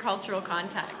out of your cultural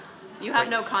context. You have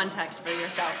no context for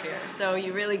yourself here, so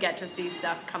you really get to see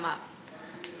stuff come up.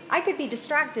 I could be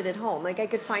distracted at home. Like I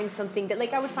could find something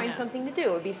I would find something to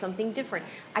do. It would be something different.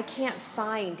 I can't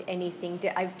find anything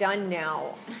I've done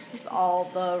now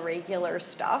all the regular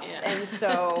stuff, and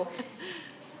so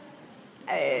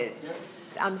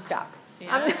I'm stuck.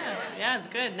 Yeah, it's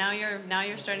good. Now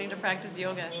you're starting to practice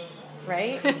yoga.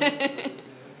 Right?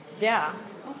 Yeah.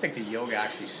 I don't think the yoga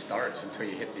actually starts until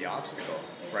you hit the obstacle,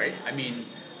 right? I mean,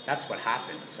 that's what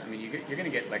happens. I mean, you're going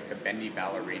to get like the bendy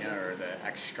ballerina or the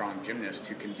ex-strong gymnast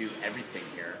who can do everything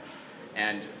here,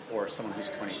 or someone who's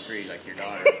 23, like your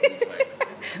daughter, who's like,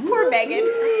 poor Megan.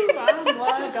 I'm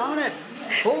like on it.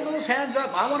 Pull those hands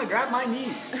up. I want to grab my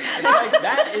knees. It's like,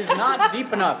 that is not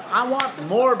deep enough. I want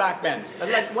more back bend.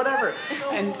 Like, whatever.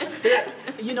 And,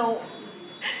 you know,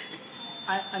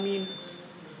 I mean,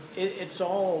 it's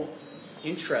all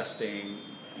interesting,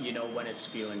 you know, when it's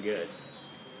feeling good.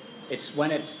 It's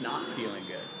when it's not feeling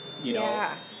good, you know.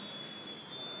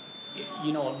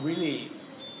 You know,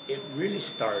 it really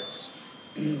starts,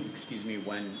 excuse me,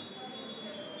 when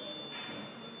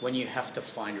you have to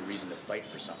find a reason to fight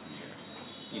for something here.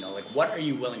 You know, like, what are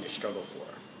you willing to struggle for?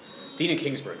 Dina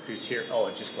Kingsburg, who's here,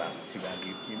 it just left, too bad.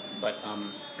 But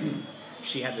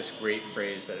she had this great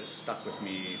phrase that has stuck with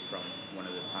me from one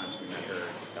of the times we met her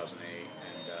in 2008,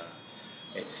 and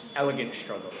it's elegant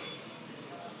struggle.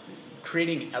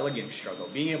 creating elegant struggle,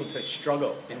 being able to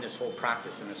struggle in this whole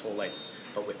practice, in this whole life,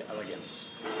 but with elegance.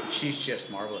 She's just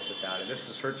marvelous at that, and this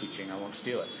is her teaching. I won't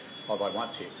steal it, although I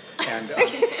want to. And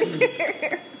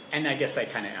and I guess I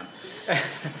kind of am.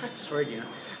 Sorry, Dina.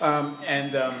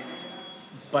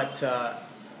 But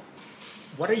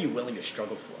what are you willing to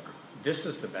struggle for? This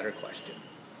is the better question.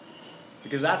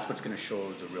 Because that's what's going to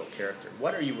show the real character.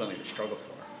 What are you willing to struggle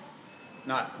for?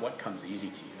 Not what comes easy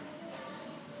to you.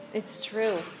 It's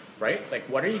true. Right? Like,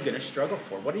 what are you going to struggle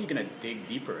for? What are you going to dig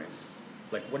deeper in?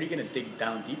 Like, what are you going to dig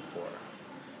down deep for?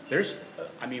 There's,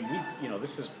 I mean,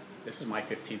 this is my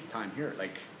 15th time here.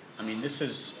 Like, I mean, this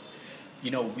is,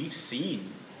 we've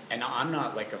seen, and I'm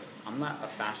not a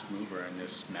fast mover in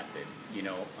this method,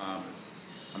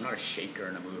 I'm not a shaker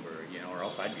and a mover, or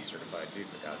else I'd be certified too,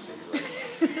 for God's sake.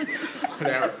 Like,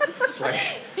 whatever.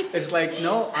 It's like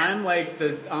no, I'm like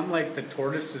the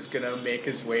tortoise is gonna make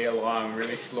his way along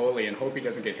really slowly and hope he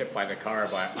doesn't get hit by the car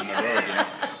on the road,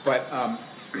 But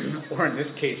or in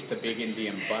this case, the big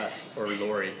Indian bus or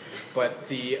lorry. But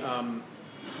we've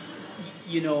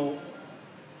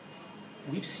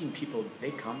seen people,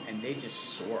 they come and they just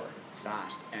soar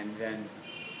fast, and then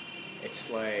it's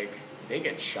like they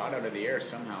get shot out of the air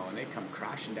somehow and they come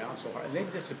crashing down so hard and they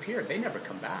disappear. They never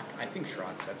come back. I think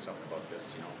Sharad said something about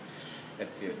this, at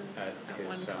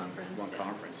his one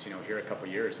conference, here a couple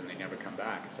of years, and they never come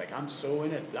back. It's like, I'm so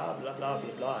in it, blah, blah, blah,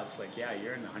 blah, blah. It's like, yeah,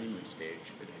 you're in the honeymoon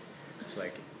stage. It's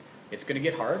like, it's going to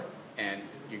get hard, and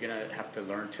you're going to have to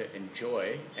learn to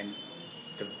enjoy and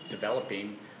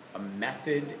developing a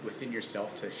method within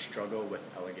yourself to struggle with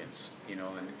elegance,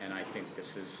 and I think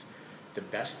this is the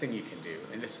best thing you can do.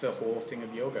 And it's the whole thing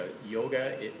of yoga.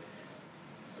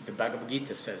 The Bhagavad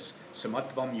Gita says,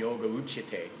 Samatvam yoga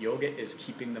uchyate. Yoga is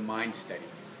keeping the mind steady.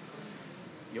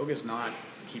 Yoga is not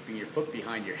keeping your foot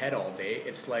behind your head all day.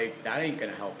 It's like, that ain't going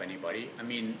to help anybody. I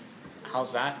mean,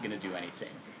 how's that going to do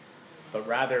anything? But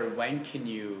rather, when can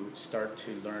you start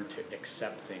to learn to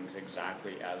accept things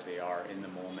exactly as they are in the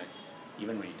moment,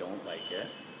 even when you don't like it?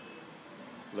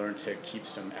 Learn to keep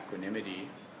some equanimity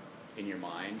in your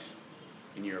mind,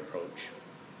 in your approach,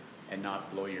 and not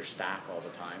blow your stack all the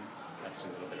time. That's a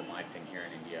little bit of my thing here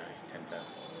in India. I tend to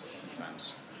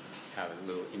sometimes have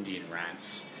little Indian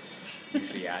rants,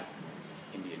 usually at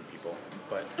Indian people.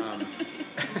 But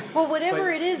well,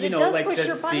 whatever it is, it does push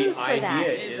your buttons for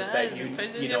that. The idea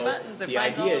is that the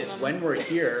idea is when we're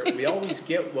here, we always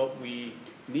get what we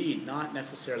need, not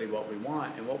necessarily what we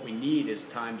want. And what we need is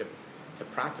time to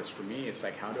practice. For me, it's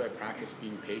like, how do I practice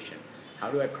being patient?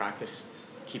 How do I practice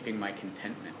keeping my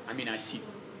contentment? I mean, I see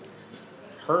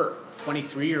her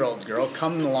 23-year-old girl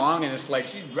coming along, and it's like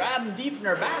she's grabbing deep in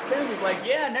her back then. It's like,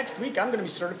 yeah, next week I'm going to be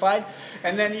certified,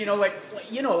 and then and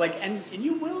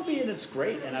you will be, and it's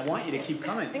great, and I want you to keep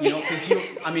coming, because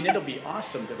it'll be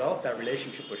awesome. Develop that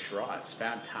relationship with Sharad. It's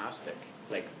fantastic,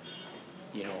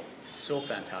 so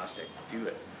fantastic. Do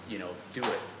it, do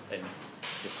it, and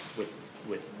just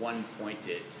with one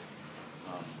pointed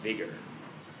vigor.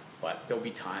 But there'll be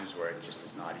times where it just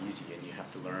is not easy, and you have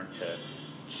to learn to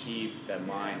keep the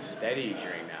mind steady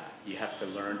during that. You have to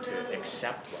learn to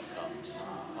accept what comes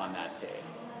on that day.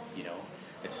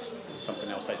 It's something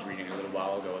else I was reading a little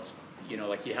while ago. It's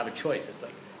like you have a choice. It's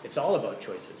like, it's all about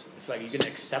choices. It's like, you're going to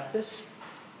accept this,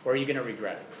 or are you going to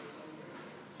regret it?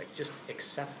 Like, just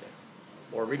accept it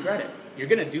or regret it. You're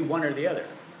going to do one or the other.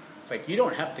 It's like, you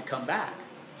don't have to come back.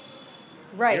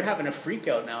 Right. You're having a freak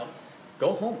out now.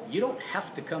 Go home. You don't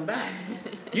have to come back.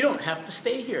 You don't have to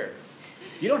stay here.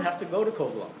 You don't have to go to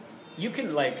Kovalam. You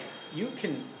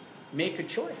can make a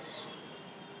choice.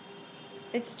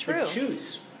 It's true. But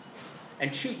choose.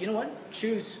 And choose, you know what?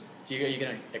 Choose. Are you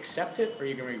going to accept it, or are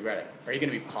you going to regret it? Are you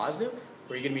going to be positive,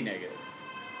 or are you going to be negative?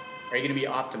 Are you going to be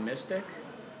optimistic,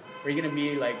 or are you going to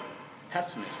be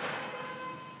pessimistic?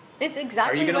 It's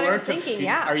exactly what I was thinking,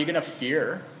 yeah. Are you going to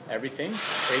fear everything,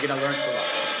 or are you going to learn to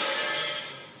love?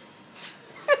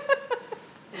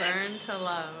 Learn to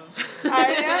love.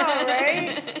 I know,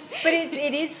 right? But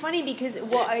it is funny because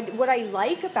what I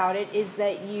like about it is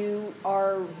that you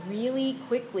are really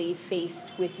quickly faced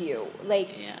with you.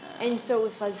 And so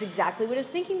it's exactly what I was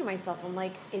thinking to myself. I'm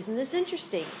like, isn't this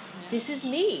interesting? Yeah. This is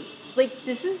me.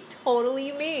 This is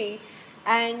totally me.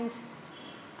 And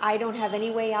I don't have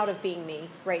any way out of being me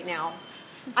right now.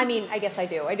 I mean, I guess I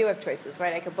do. I do have choices,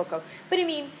 right? I could book them. But I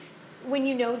mean, when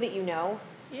you know that you know,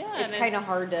 it's kind of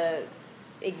hard to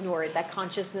ignore it, that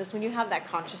consciousness. When you have that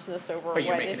consciousness over but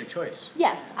you're making a choice.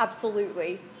 Yes,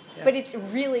 absolutely. Yeah. But it's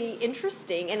really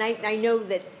interesting. And I know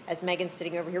that, as Megan's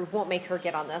sitting over here, we won't make her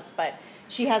get on this, but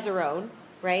she has her own.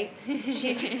 right?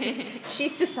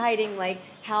 She's deciding like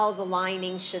how the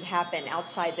lining should happen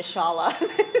outside the shala.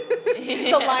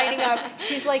 The lining up.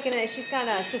 She's like she's got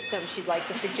a system she'd like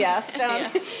to suggest.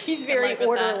 She's very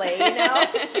orderly, you know.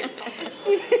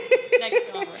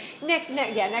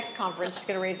 Next conference, she's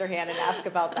gonna raise her hand and ask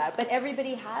about that. But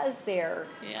everybody has their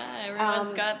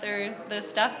everyone's got the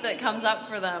stuff that comes up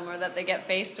for them or that they get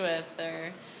faced with,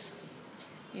 or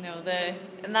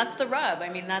and that's the rub. I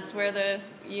mean, that's where the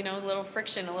little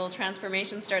friction, a little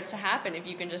transformation starts to happen. If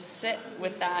you can just sit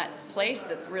with that place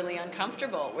that's really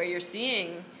uncomfortable, where you're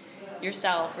seeing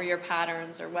yourself or your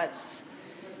patterns or what's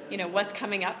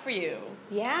coming up for you.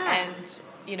 Yeah. And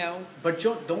but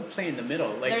don't play in the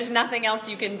middle. Like, there's nothing else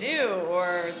you can do,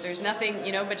 or there's nothing,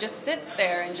 but just sit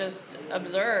there and just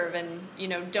observe, and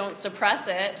don't suppress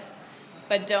it,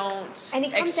 but don't and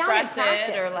it comes express down in it,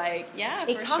 practice. or like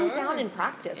it comes down in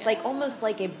practice, like almost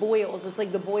like it boils. It's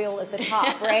like the boil at the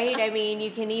top, right? I mean,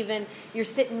 you're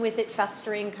sitting with it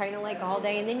festering kind of like all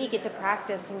day, and then you get to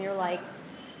practice, and you're like,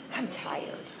 I'm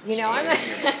tired. I'm like,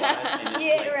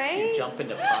 right? You jump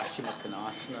into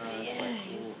Paschimottanasana.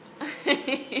 It's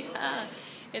yeah,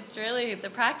 it's really, the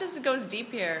practice goes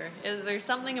deep here. There's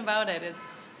something about it.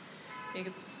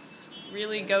 It's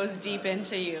really goes deep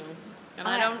into you. And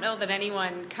I don't know that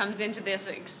anyone comes into this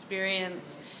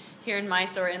experience here in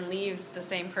Mysore and leaves the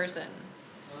same person.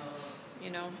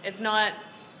 It's not,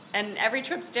 and every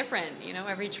trip's different.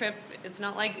 Every trip, it's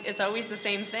not like it's always the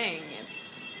same thing.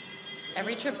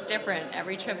 Every trip's different.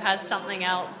 Every trip has something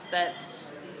else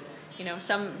that's,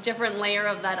 some different layer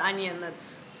of that onion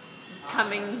that's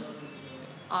coming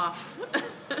off.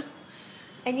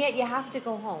 And yet you have to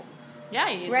go home. Yeah,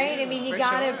 you do. Right? I mean, you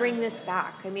got to bring this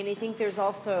back. I mean, I think there's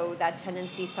also that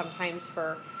tendency sometimes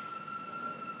for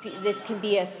this can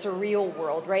be a surreal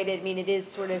world, right? I mean, it is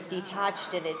sort of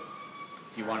detached, and it's...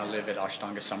 You want to live at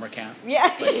Ashtanga summer camp?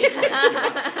 Yeah.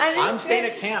 I'm staying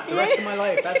at camp the rest of my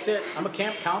life. That's it. I'm a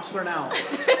camp counselor now.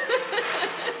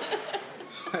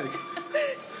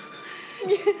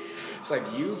 It's like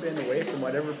you've been away from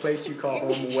whatever place you call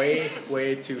home way,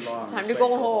 way too long. Time to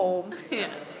go home. Yeah.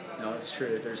 No, it's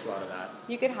true. There's a lot of that.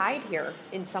 You could hide here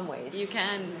in some ways. You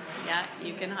can. Yeah,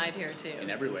 you can hide here too. In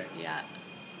every way. Yeah.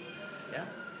 Yeah.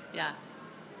 Yeah.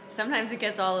 Sometimes it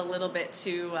gets all a little bit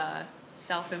too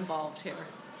self-involved here.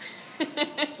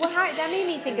 Well, that made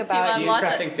me think about the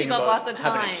interesting thing about lots of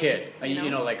time, having a kid.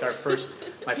 Like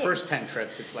my first 10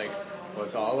 trips, it's like, well,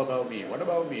 it's all about me. What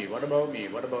about me? What about me?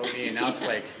 What about me? And now it's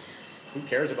like, who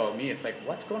cares about me? It's like,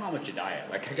 what's going on with Jediah?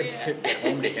 Like, I gotta get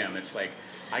home to him. It's like,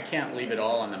 I can't leave it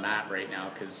all on the mat right now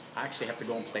because I actually have to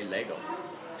go and play Lego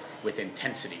with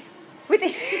intensity.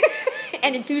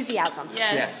 And enthusiasm.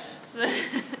 Yes.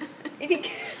 I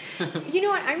think, you know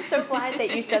what, I'm so glad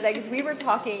that you said that, because we were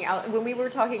talking, when we were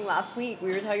talking last week,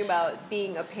 we were talking about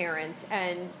being a parent,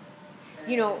 and,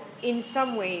 in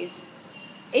some ways,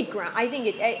 I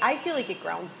feel like it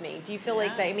grounds me. Do you feel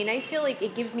like that? I mean, I feel like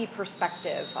it gives me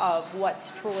perspective of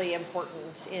what's truly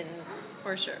important in...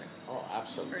 For sure. Oh,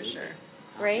 absolutely. For sure.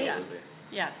 Right? Absolutely.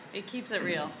 Yeah, it keeps it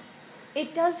real.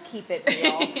 It does keep it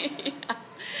real. Yeah.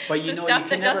 But the stuff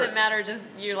that doesn't matter, just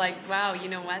you're like, wow, you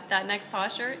know what? That next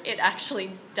posture, it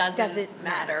actually doesn't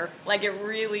matter. Like, it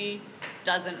really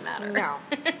doesn't matter. No.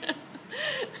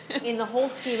 In the whole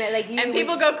scheme, and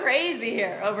people go crazy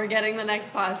here over getting the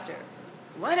next posture.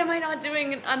 What am I not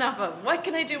doing enough of? What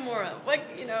can I do more of?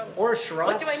 Or Sharat.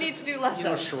 What do I need to do less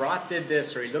of? Sharat did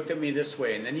this, or he looked at me this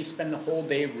way, and then you spend the whole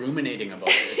day ruminating about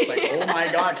it. It's like, oh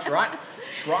my God,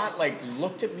 Sharat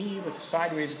looked at me with a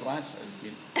sideways glance.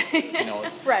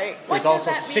 Right. There's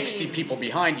also 60 people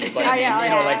behind you, but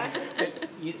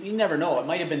you never know. It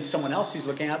might have been someone else he's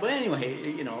looking at, but anyway,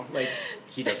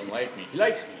 he doesn't like me. He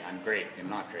likes me. I'm great. I'm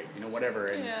not great. Whatever.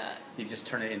 And you just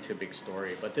turn it into a big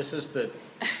story. But this is the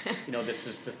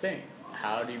thing.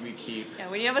 How do we keep... Yeah,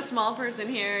 when you have a small person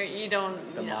here, you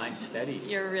don't... The mind steady.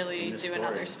 You're really doing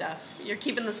other stuff. You're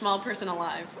keeping the small person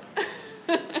alive.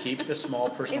 Keep the small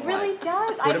person alive. It really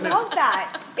does. I love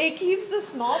that. It keeps the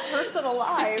small person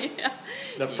alive. Yeah.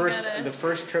 The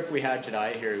first trip we had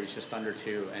Jediah here, he was just under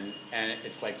 2, and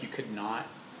it's like you could not...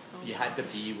 You had to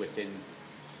be within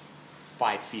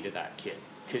 5 feet of that kid.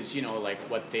 Because,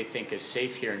 what they think is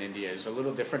safe here in India is a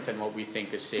little different than what we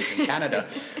think is safe in Canada.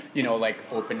 Like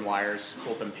open wires,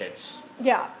 open pits.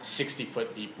 Yeah.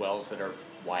 60-foot deep wells that are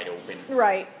wide open.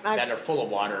 Right. That are full of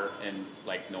water and,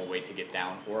 no way to get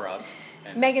down or up.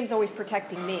 And Megan's always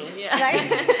protecting me. Yeah.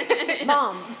 Right?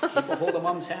 Mom. People hold a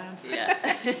mom's hand.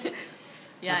 Yeah.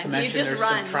 Yeah, and he just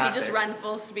run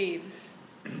full speed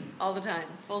all the time.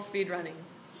 Full speed running.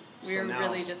 We're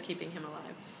really just keeping him alive.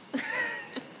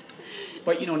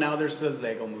 But now there's the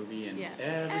Lego movie and Yeah.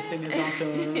 everything is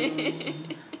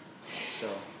awesome. So.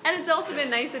 And it's also been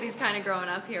nice that he's kind of growing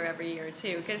up here every year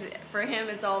too, because for him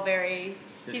it's all very.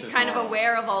 He's kind of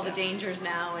aware of all the dangers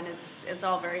now, and it's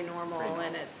all very normal,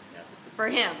 and it's for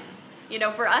him.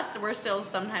 For us, we're still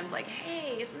sometimes like,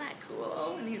 hey, isn't that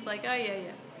cool? And he's like, oh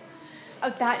yeah. Oh,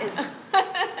 that is.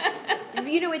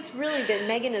 It's really been.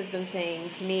 Megan has been saying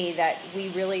to me that we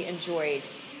really enjoyed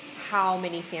how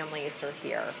many families are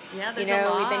here. Yeah, there's a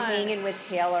lot. We've been hanging with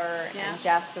Taylor and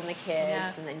Jess and the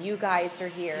kids, and then you guys are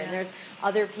here, and there's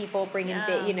other people bringing,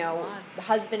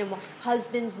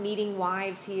 husbands meeting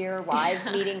wives here, wives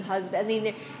meeting husbands. I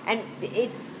mean, and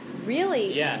it's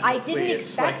really. Yeah, I didn't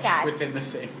expect that within the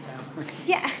same family.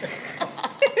 Yeah.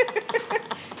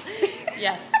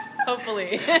 Yes.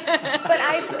 Hopefully. But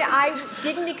I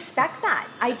didn't expect that.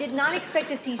 I did not expect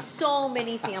to see so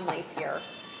many families here.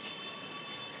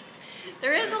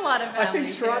 There is a lot of families. I think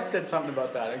Sherrod here. said something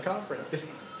about that in conference. Did he?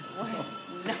 No.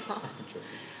 I'm joking.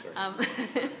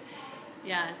 Sorry.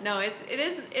 Yeah. No. It's.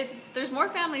 There's more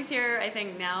families here, I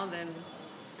think, now than.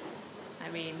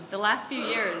 The last few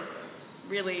years,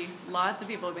 really, lots of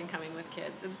people have been coming with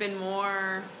kids. It's been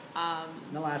more.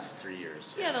 In the last 3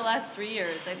 years. Yeah, the last 3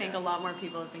 years, I think a lot more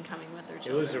people have been coming with their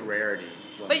children. It was a rarity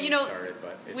when we started,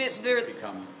 but it's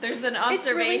become. There's an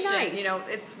observation. It's really nice.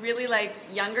 It's really like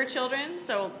younger children.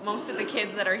 So most of the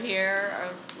kids that are here are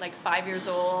like 5 years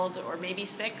old or maybe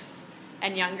 6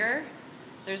 and younger.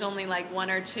 There's only like 1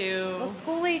 or 2. Well,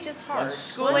 school age is hard.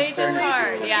 School age is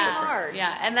hard. Yeah.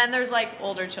 Yeah. And then there's like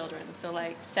older children. So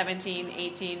like 17,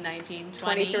 18, 19,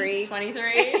 20,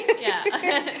 23.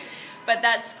 Yeah. But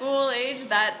that school age,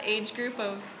 that age group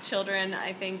of children,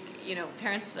 I think,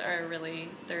 parents are really,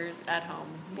 they're at home.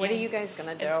 What are you guys going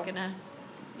to do?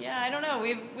 I don't know.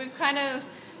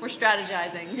 We're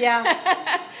strategizing.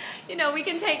 Yeah. We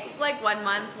can take like 1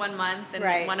 month, and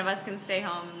right. one of us can stay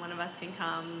home and one of us can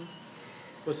come.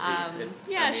 We'll see.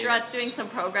 Sherrod's doing some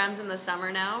programs in the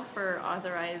summer now for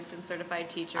authorized and certified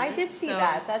teachers. I did see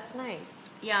that. That's nice.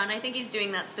 Yeah, and I think he's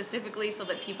doing that specifically so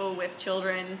that people with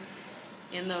children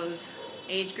in those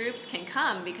age groups can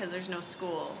come because there's no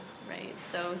school, right?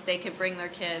 So they could bring their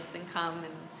kids and come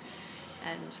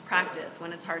and practice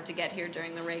when it's hard to get here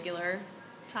during the regular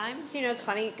times. It's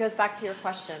funny. It goes back to your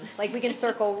question. Like, we can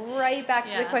circle right back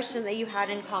to the question that you had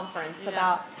in conference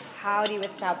about how do you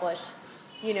establish,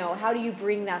 how do you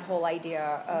bring that whole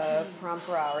idea of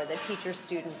parampara or the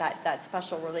teacher-student, that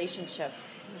special relationship.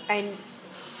 And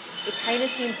it kind of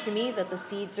seems to me that the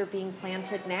seeds are being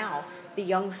planted now. The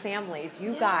young families,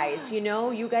 you guys, you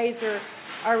guys are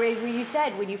where you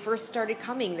said when you first started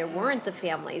coming, there weren't the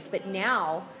families, but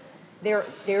now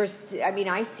there's.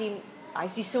 I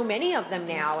see so many of them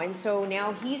now, and so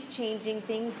now he's changing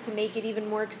things to make it even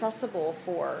more accessible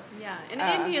for. Yeah, and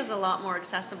India is a lot more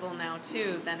accessible now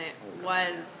too than it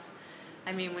was.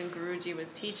 When Guruji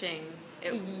was teaching,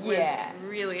 it was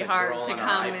really hard to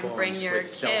come and bring your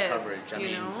kids.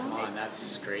 Come on,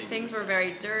 that's crazy. Things were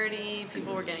very dirty.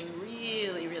 People were getting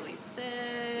really, really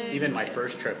sick. Even my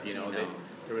first trip,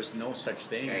 there was no such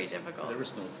thing. Very difficult. There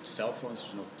was no cell phones,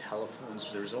 there was no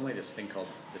telephones. There was only this thing called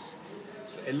this.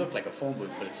 So it looked like a phone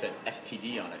booth, but it said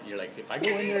STD on it. You're like, if I go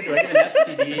in there, do I get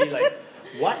an STD? Like,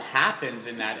 what happens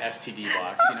in that STD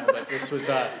box? But this was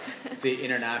the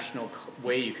international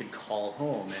way you could call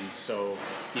home, and so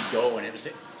you'd go, and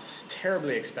it's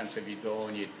terribly expensive. You'd go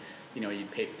and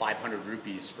you'd pay 500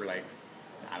 rupees for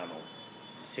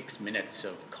 6 minutes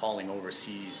of calling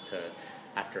overseas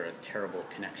after a terrible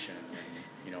connection,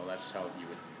 and that's how you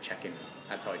would check in.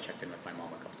 That's how I checked in with my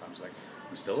mom a couple times. Like,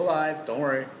 I'm still alive. Don't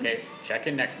worry. Okay, check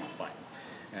in next month. Bye.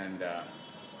 And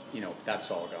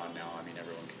that's all gone now.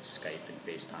 Everyone can Skype and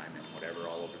FaceTime and whatever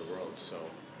all over the world. So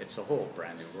it's a whole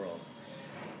brand new world,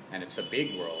 and it's a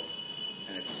big world,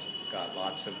 and it's got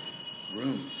lots of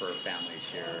room for families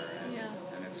here,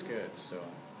 and it's good. So,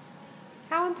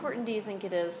 how important do you think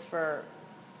it is for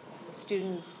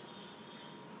students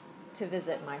to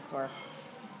visit Mysore?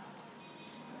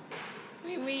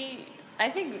 I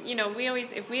think, we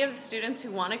always, if we have students who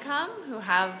want to come,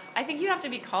 I think you have to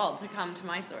be called to come to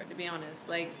Mysore, to be honest.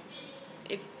 Like,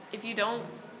 if you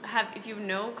have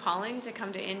no calling to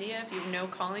come to India, if you have no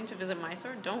calling to visit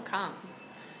Mysore, don't come.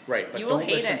 Right, but you will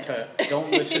hate it.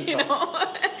 Don't listen to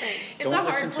don't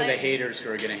listen to the haters who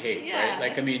are going to hate, yeah.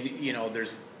 right?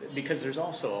 Because there's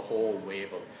also a whole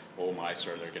wave of,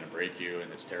 Mysore, they're going to break you,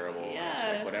 and it's terrible, and it's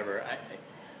like whatever.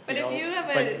 But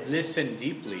listen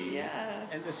deeply. Yeah.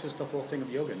 And this is the whole thing of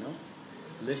yoga, no?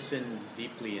 Listen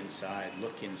deeply inside,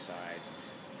 look inside,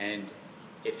 and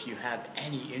if you have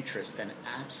any interest, then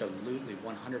absolutely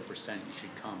 100% you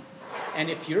should come. And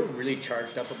if you're really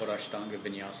charged up about Ashtanga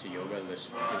Vinyasa Yoga, this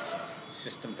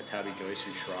system Pattabhi Jois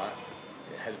and Sharath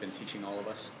has been teaching all of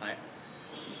us,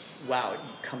 wow, you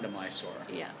come to Mysore.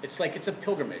 Yeah. It's like, it's a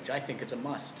pilgrimage. I think it's a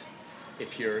must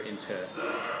if you're into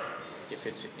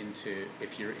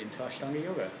Ashtanga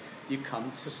Yoga. You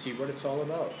come to see what it's all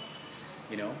about,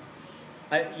 you know.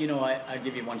 I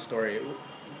give you one story.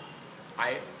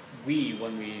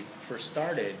 When we first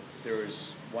started, there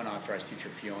was one authorized teacher,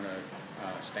 Fiona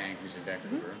Stang, who's in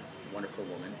Vancouver, a wonderful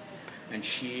woman, and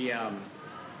she,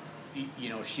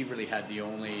 she really had the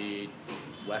only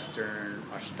Western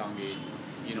Ashtanga,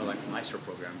 like Mysore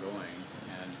program going.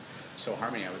 And so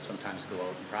Harmony, I would sometimes go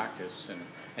out and practice,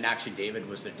 and actually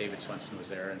David Swenson was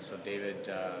there, and so David,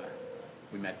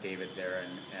 we met David there,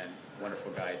 and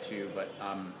wonderful guy too. But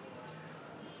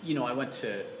I went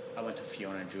to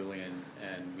Fiona and Julian,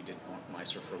 and we did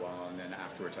Mysore for a while, and then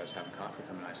afterwards I was having coffee with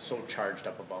them, and I was so charged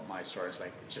up about Mysore. It's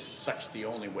like, it's just such the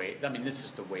only way. I mean, this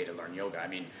is the way to learn yoga. I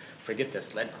mean, forget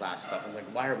this lead class stuff. I'm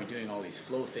like, why are we doing all these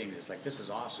flow things? It's like, this is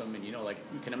awesome, and you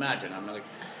can imagine, I'm like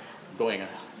going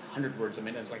 100 words a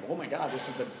minute. It's like, oh my God, this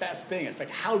is the best thing. It's like,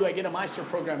 how do I get a Mysore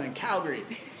program in Calgary?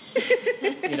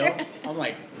 I'm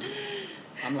like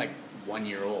 1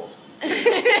 year old.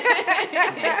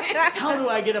 How do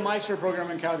I get a Mysore program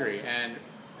in Calgary? And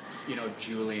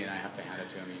Julian, I have to hand it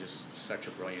to him. He's just such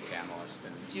a brilliant analyst.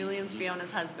 And Julian's Fiona's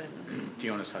husband.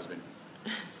 Fiona's husband.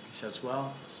 He says,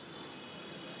 well,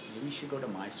 maybe you should go to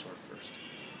Mysore first.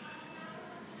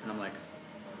 And I'm like,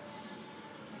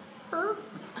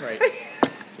 right.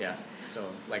 Yeah.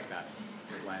 So like that.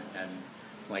 It went, and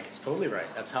like, it's totally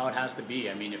right. That's how it has to be.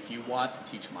 I mean, if you want to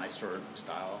teach Mysore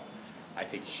style, I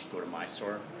think you should go to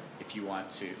Mysore. If you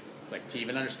want to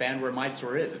even understand where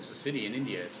Mysore is, it's a city in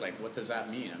India. It's like, what does that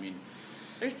mean? I mean,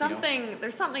 there's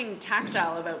something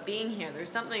tactile about being here. There's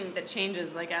something that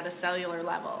changes like at a cellular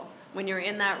level when you're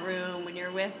in that room, when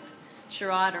you're with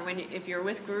Sharath, or if you're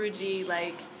with Guruji.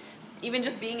 Like, even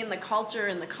just being in the culture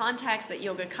and the context that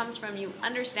yoga comes from, you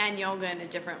understand yoga in a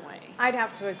different way. I'd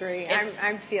have to agree.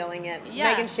 I'm feeling it.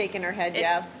 Yeah. Megan's shaking her head.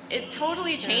 Yes. It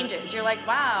totally changes. You're like,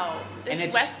 wow,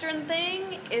 this Western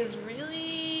thing is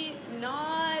really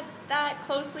not that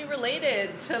closely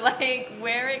related to like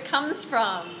where it comes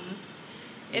from.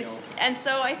 And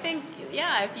so I think,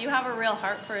 if you have a real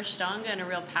heart for Ashtanga and a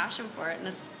real passion for it, and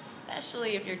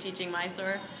especially if you're teaching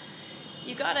Mysore,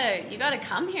 you gotta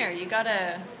come here. You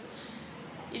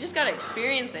just gotta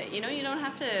experience it. You don't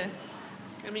have to.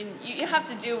 I mean, you have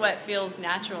to do what feels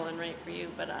natural and right for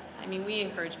you. But we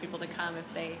encourage people to come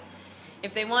if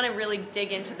they want to really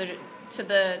dig into the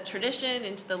tradition,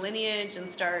 into the lineage, and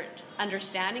start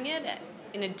understanding it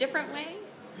in a different way,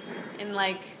 in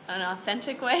like an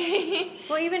authentic way.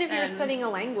 Well, even if you're studying a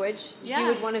language, you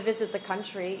would want to visit the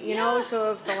country, you know.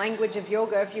 So if the language of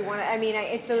yoga, if you want to,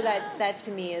 that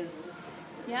to me is.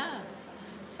 Yeah.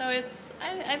 So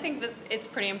I think that it's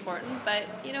pretty important, but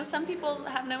some people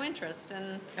have no interest,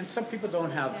 and some people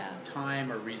don't have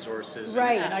time or resources,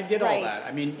 right? And I get all that.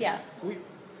 I mean, yes,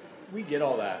 we get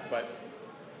all that, but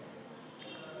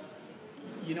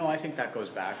I think that goes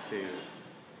back to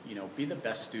be the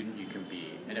best student you can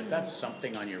be, and if that's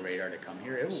something on your radar to come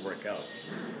here, it will work out.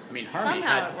 I mean, Harmony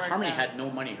had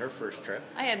no money her first trip.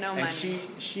 I had no money, and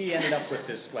she ended up with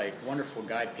this like wonderful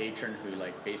guy patron who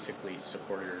like basically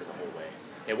supported her the whole way.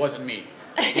 It wasn't me.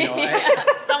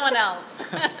 Someone else.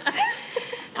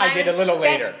 I did a little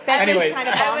later. Anyways,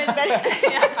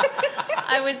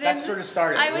 that sort of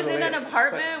started. I was in an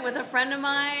apartment with a friend of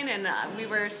mine, and we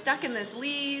were stuck in this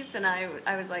lease, and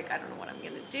I was like, I don't know what I'm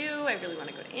going to do. I really want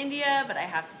to go to India, but I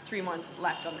have 3 months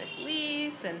left on this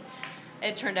lease. And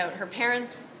it turned out her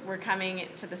parents were coming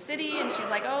to the city, and she's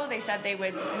like, oh, they said they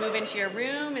would move into your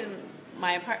room in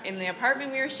the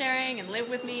apartment we were sharing and live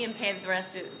with me and pay the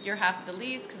rest of your half of the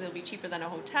lease because it'll be cheaper than a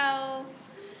hotel.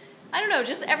 I don't know,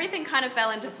 just everything kind of fell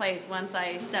into place once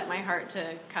I set my heart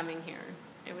to coming here.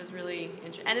 It was really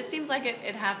interesting. And it seems like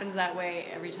it happens that way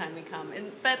every time we come.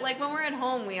 But like when we're at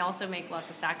home, we also make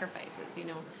lots of sacrifices.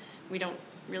 We don't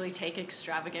really take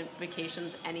extravagant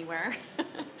vacations anywhere.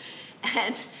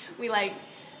 And we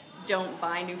don't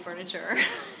buy new furniture.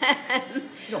 You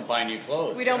don't buy new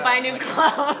clothes. We don't buy new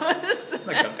clothes.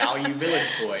 Like the value village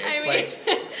boy.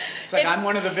 It's like I'm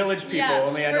one of the village people,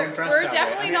 only I don't dress that way. We're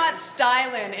definitely not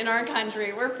styling in our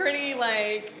country. We're pretty,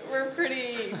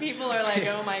 people are like,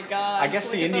 oh my gosh. I guess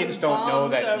the Indians don't know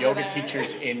that yoga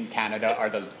teachers in Canada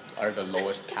are the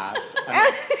lowest caste.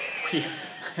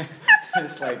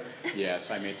 It's like,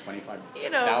 yes, I made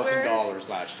 $25,000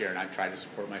 last year, and I tried to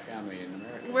support my family in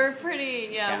America. We're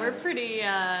pretty,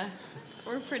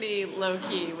 we're pretty low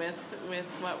key with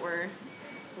what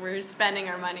we're spending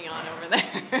our money on over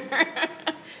there.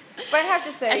 But I have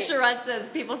to say, as Sharad says,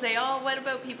 people say, "Oh, what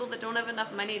about people that don't have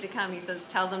enough money to come?" He says,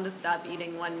 "Tell them to stop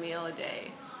eating one meal a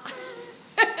day."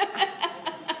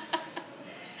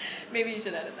 Maybe you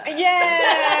should edit that. Yeah,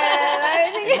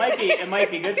 I think It might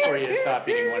be good for you to stop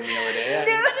eating one meal a day. But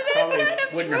it Probably is kind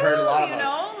of wouldn't true, hurt a lot of you us.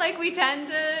 know? Like, we tend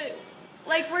to,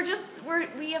 like,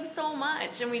 we have so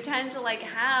much, and we tend to, like,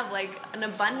 have, like, an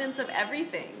abundance of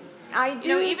everything. I do.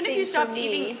 You know, even if you think stopped for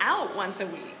me- eating out once a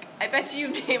week, I bet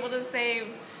you'd be able to save,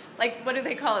 like, what do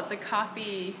they call it? The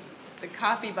coffee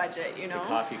budget, you know? The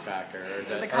coffee factor,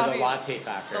 or the coffee- latte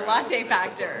factor. the latte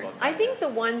factor. I think the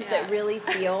ones Yeah. that really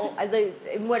feel,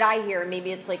 what I hear,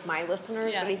 maybe it's like my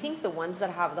listeners, Yeah. but I think the ones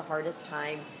that have the hardest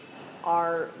time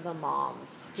are the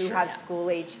moms who Sure. have Yeah.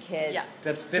 school-age kids. Yeah.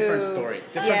 That's different who- story.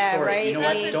 Different Yeah, story. right? You know I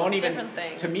what? mean- Don't even. Different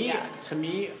thing. To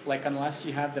me, like unless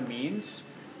you have the means,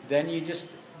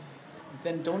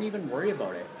 then don't even worry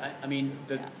about it. I mean,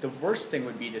 the worst thing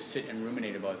would be to sit and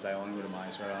ruminate about. Is I want to go to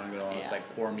Mysore. I want to go. Yeah. It's like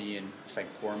pour me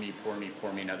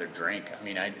another drink. I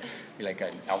mean, I'd be like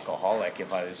an alcoholic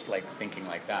if I was like thinking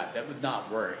like that. That would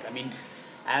not work. I mean,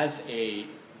 as a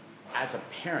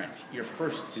parent, your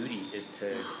first duty is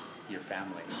to your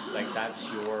family. Like that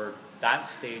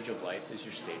stage of life is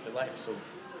your stage of life. So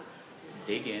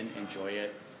dig in, enjoy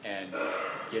it, and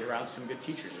get around some good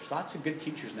teachers. There's lots of good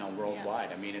teachers now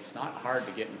worldwide. I mean, it's not hard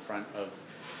to get in front of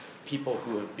people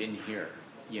who have been here,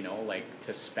 you know, like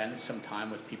to spend some time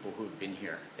with people who have been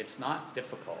here. It's not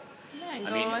difficult. Yeah, and I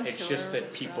go mean, on it's tour just that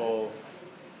with people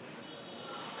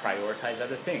prioritize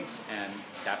other things, and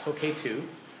that's okay too.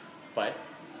 But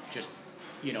just,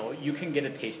 you know, you can get a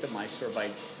taste of Mysore by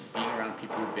being around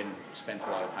people who've spent a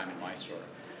lot of time in Mysore.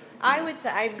 I would say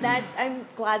I'm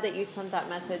glad that you sent that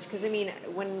message, because I mean,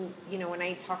 when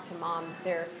I talk to moms,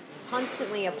 they're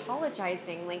constantly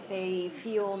apologizing, like they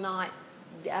feel not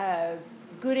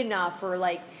good enough, or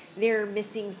like they're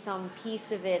missing some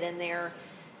piece of it, and they're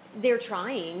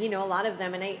trying, a lot of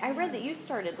them. And I read that you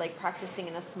started like practicing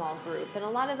in a small group, and a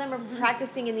lot of them are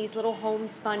practicing in these little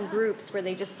homespun groups where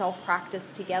they just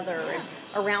self-practice together and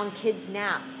around kids'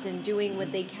 naps and doing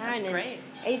what they can. That's and great.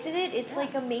 Isn't it? It's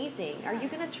like amazing. Are you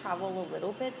going to travel a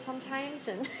little bit sometimes?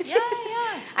 And Yeah.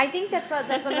 I think that's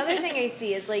another thing I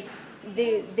see is like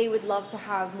they would love to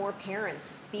have more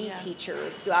parents be Yeah.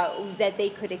 teachers that they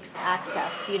could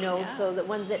access, Yeah. so that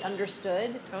ones that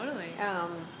understood. Totally.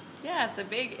 Yeah, it's a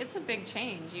big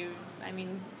change.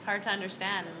 It's hard to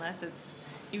understand unless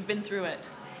you've been through it.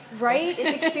 Right?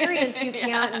 It's experience you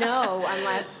can't know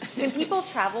unless. Can people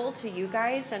travel to you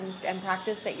guys and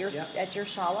practice at your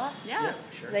shala? Yeah. Yeah,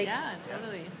 sure. Like- Yeah,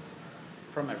 totally.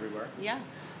 From everywhere. Yeah.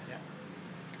 Yeah.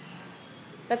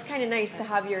 That's kind of nice to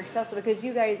have your accessible, because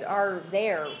you guys are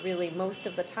there really most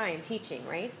of the time teaching,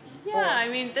 right? Yeah,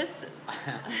 this.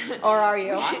 Or are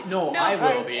you? No, No, I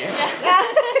will be.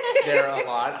 There are a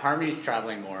lot. Harmony's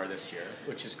traveling more this year,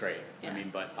 which is great. Yeah.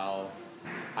 But I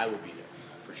will be there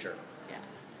for sure. Yeah.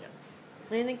 Yeah.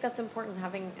 And I think that's important,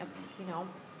 having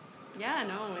Yeah,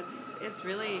 no, it's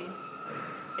really,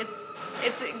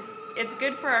 it's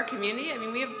good for our community.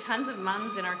 We have tons of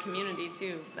moms in our community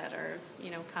too that are,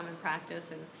 come and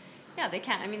practice, and yeah, they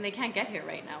can't get here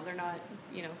right now. They're not,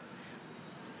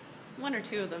 one or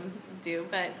two of them do,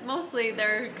 but mostly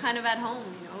they're kind of at home,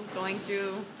 going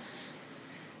through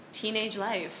teenage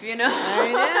life, I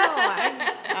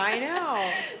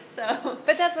know. So,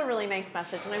 But that's a really nice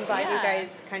message, and I'm glad you Yeah.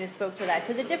 guys kind of spoke to that,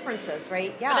 to the differences,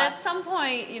 right? Yeah. but at some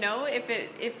point,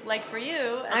 if like for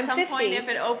you, at I'm some 50. point, if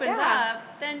it opens Yeah.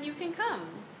 up, then you can come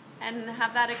and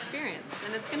have that experience,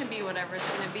 and it's going to be whatever it's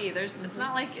going to be. It's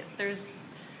not like there's,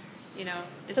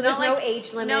 it's So there's not no like-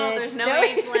 age limit? No, there's no No?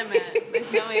 age limit.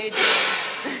 There's no age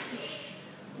limit.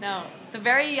 No, the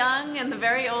very young and the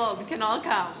very old can all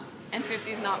come, and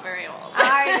 50's not very old.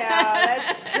 I know,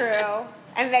 that's true.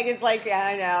 And Megan's like, yeah,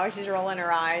 I know. She's rolling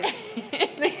her eyes.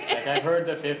 Like I've heard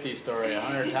the 50 story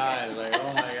 100 times. Like,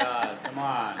 oh my God, come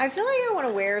on. I feel like I want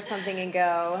to wear something and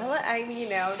go.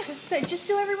 Just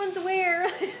so everyone's aware.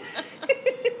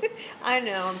 I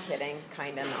know, I'm kidding.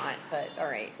 Kind of not, but all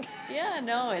right. Yeah,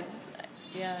 no,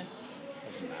 yeah.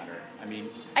 Doesn't matter.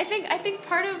 I think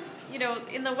part of,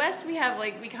 in the West we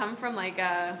come from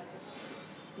the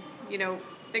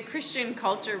Christian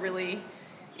culture really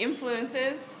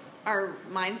influences our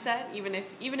mindset, even if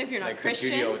you're not like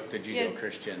Christian. the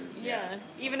Judeo-Christian. Yeah.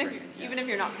 Even if Yeah.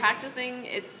 you're not practicing,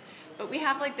 but we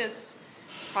have this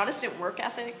Protestant work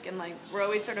ethic, and we're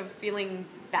always sort of feeling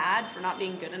bad for not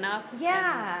being good enough.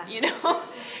 Yeah. And,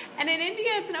 and in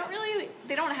India it's not really,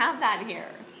 they don't have that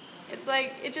here. it's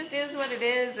like, it just is what it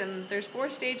is, and there's 4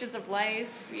 stages of life.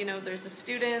 You know, there's a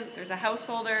student, there's a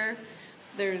householder,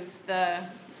 there's the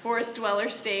forest dweller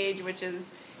stage, which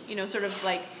is, you know, sort of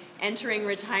like entering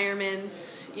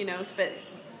retirement, you know, but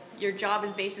your job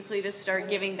is basically to start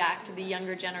giving back to the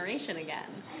younger generation again.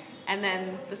 And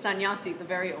then the sannyasi, the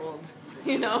very old,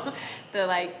 you know, the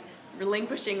like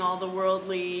relinquishing all the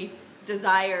worldly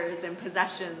desires and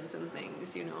possessions and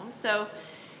things, you know. So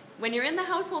when you're in the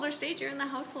householder stage, you're in the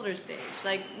householder stage.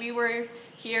 Like, we were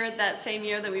here that same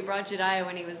year that we brought Jediah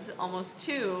when he was almost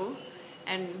 2,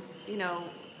 and, you know,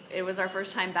 it was our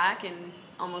first time back in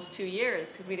almost 2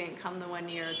 years, because we didn't come the one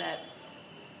year that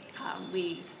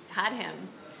we had him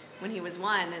when he was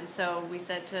 1. And so we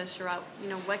said to Sharat, you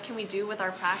know, what can we do with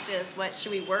our practice? What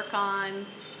should we work on?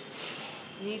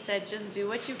 And he said, just do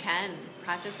what you can.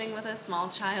 Practicing with a small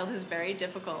child is very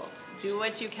difficult. Do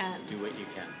what you can. Do what you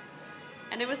can.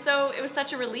 And it was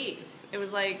such a relief. It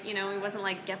was like, you know, it wasn't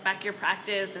like, get back your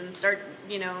practice and start,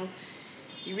 you know,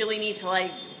 you really need to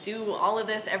like do all of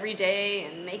this every day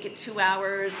and make it 2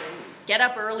 hours and get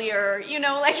up earlier, you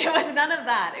know, like it was none of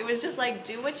that. It was just like,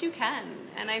 do what you can.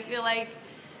 And I feel like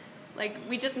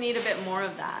we just need a bit more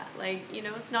of that. Like, you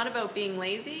know, it's not about being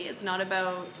lazy. It's not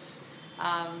about,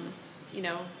 you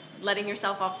know, letting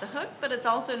yourself off the hook, but it's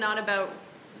also not about,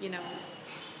 you know,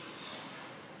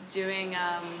 doing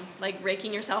like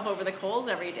raking yourself over the coals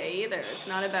every day either. It's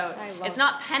not about, it's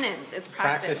not penance, it's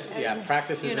practice.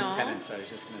 Practice isn't know? Penance, I was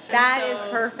just going to say. That is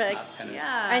perfect.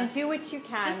 Yeah. And do what you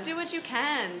can. Just do what you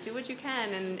can. Do what you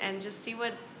can, and just see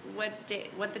what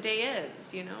the day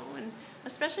is, you know? And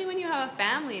especially when you have a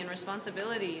family and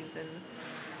responsibilities and,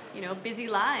 you know, busy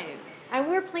lives. And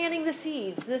we're planting the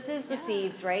seeds. This is the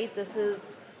seeds, right? This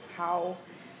is how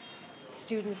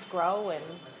students grow and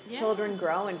children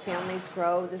grow and families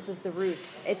grow. This is the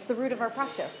root. It's the root of our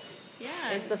practice.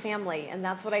 Yeah. Is the family. And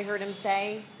that's what I heard him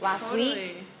say last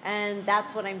week. And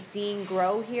that's what I'm seeing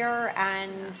grow here.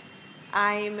 And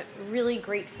I'm really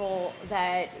grateful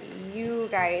that you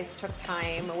guys took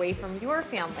time away from your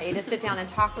family to sit down and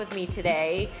talk with me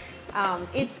today.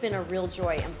 It's been a real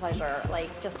joy and pleasure,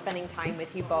 like just spending time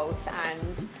with you both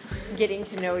and getting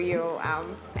to know you.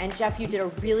 And Jeff, you did a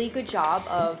really good job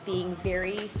of being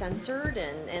very censored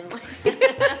and like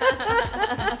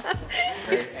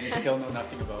And you still know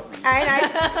nothing about me. And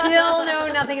I still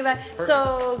know nothing about.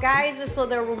 So guys, so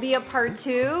there will be a part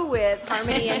 2 with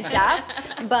Harmony and Jeff.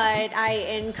 But I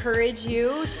encourage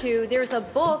you to. There's a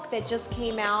book that just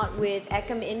came out with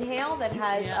Ekam Inhale that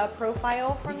has a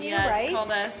profile from you, right? It's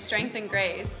called Strength and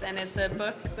Grace, and it's a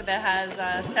book that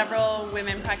has several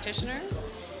women practitioners,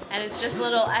 and it's just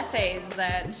little essays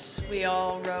that we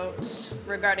all wrote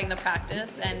regarding the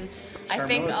practice. And I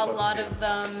think a lot of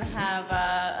them have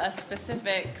a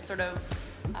specific sort of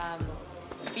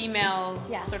female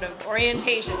sort of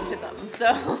orientation to them. So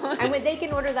and they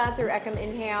can order that through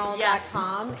ekaminhale.com. Yes,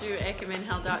 through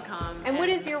ekaminhale.com. And what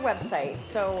is your website?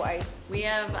 We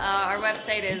have our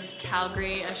website is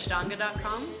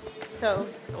calgaryashtanga.com. So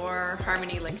or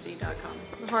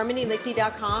harmonylichty.com.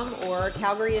 harmonylichty.com or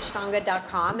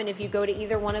calgaryashtanga.com. And if you go to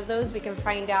either one of those, we can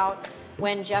find out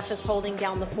when Jeff is holding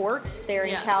down the fort there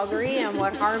in Calgary and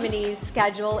what Harmony's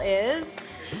schedule is.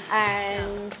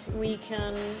 And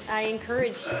I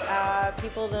encourage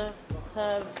people to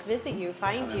visit you,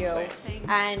 find you,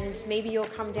 and maybe you'll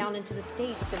come down into the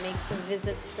States and make some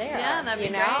visits there. Yeah, that'd be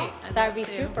great. That'd be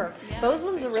super. Yeah.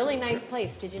 Bozeman's a really nice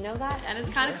place. Did you know that? And it's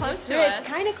kind of close to us. It's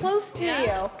kind of close to you.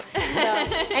 So,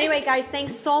 anyway, guys,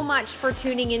 thanks so much for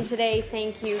tuning in today.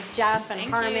 Thank you, Jeff and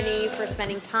Harmony, for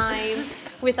spending time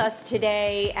with us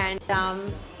today. And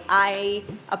I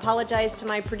apologize to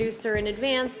my producer in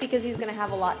advance because he's going to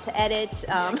have a lot to edit.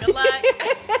 Good luck.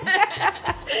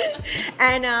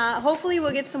 And hopefully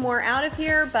we'll get some more out of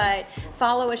here, but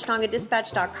follow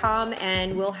AshtangAdispatch.com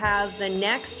and we'll have the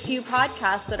next few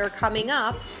podcasts that are coming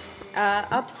up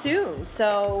soon.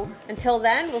 So until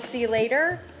then, we'll see you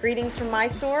later. Greetings from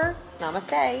Mysore.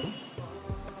 Namaste.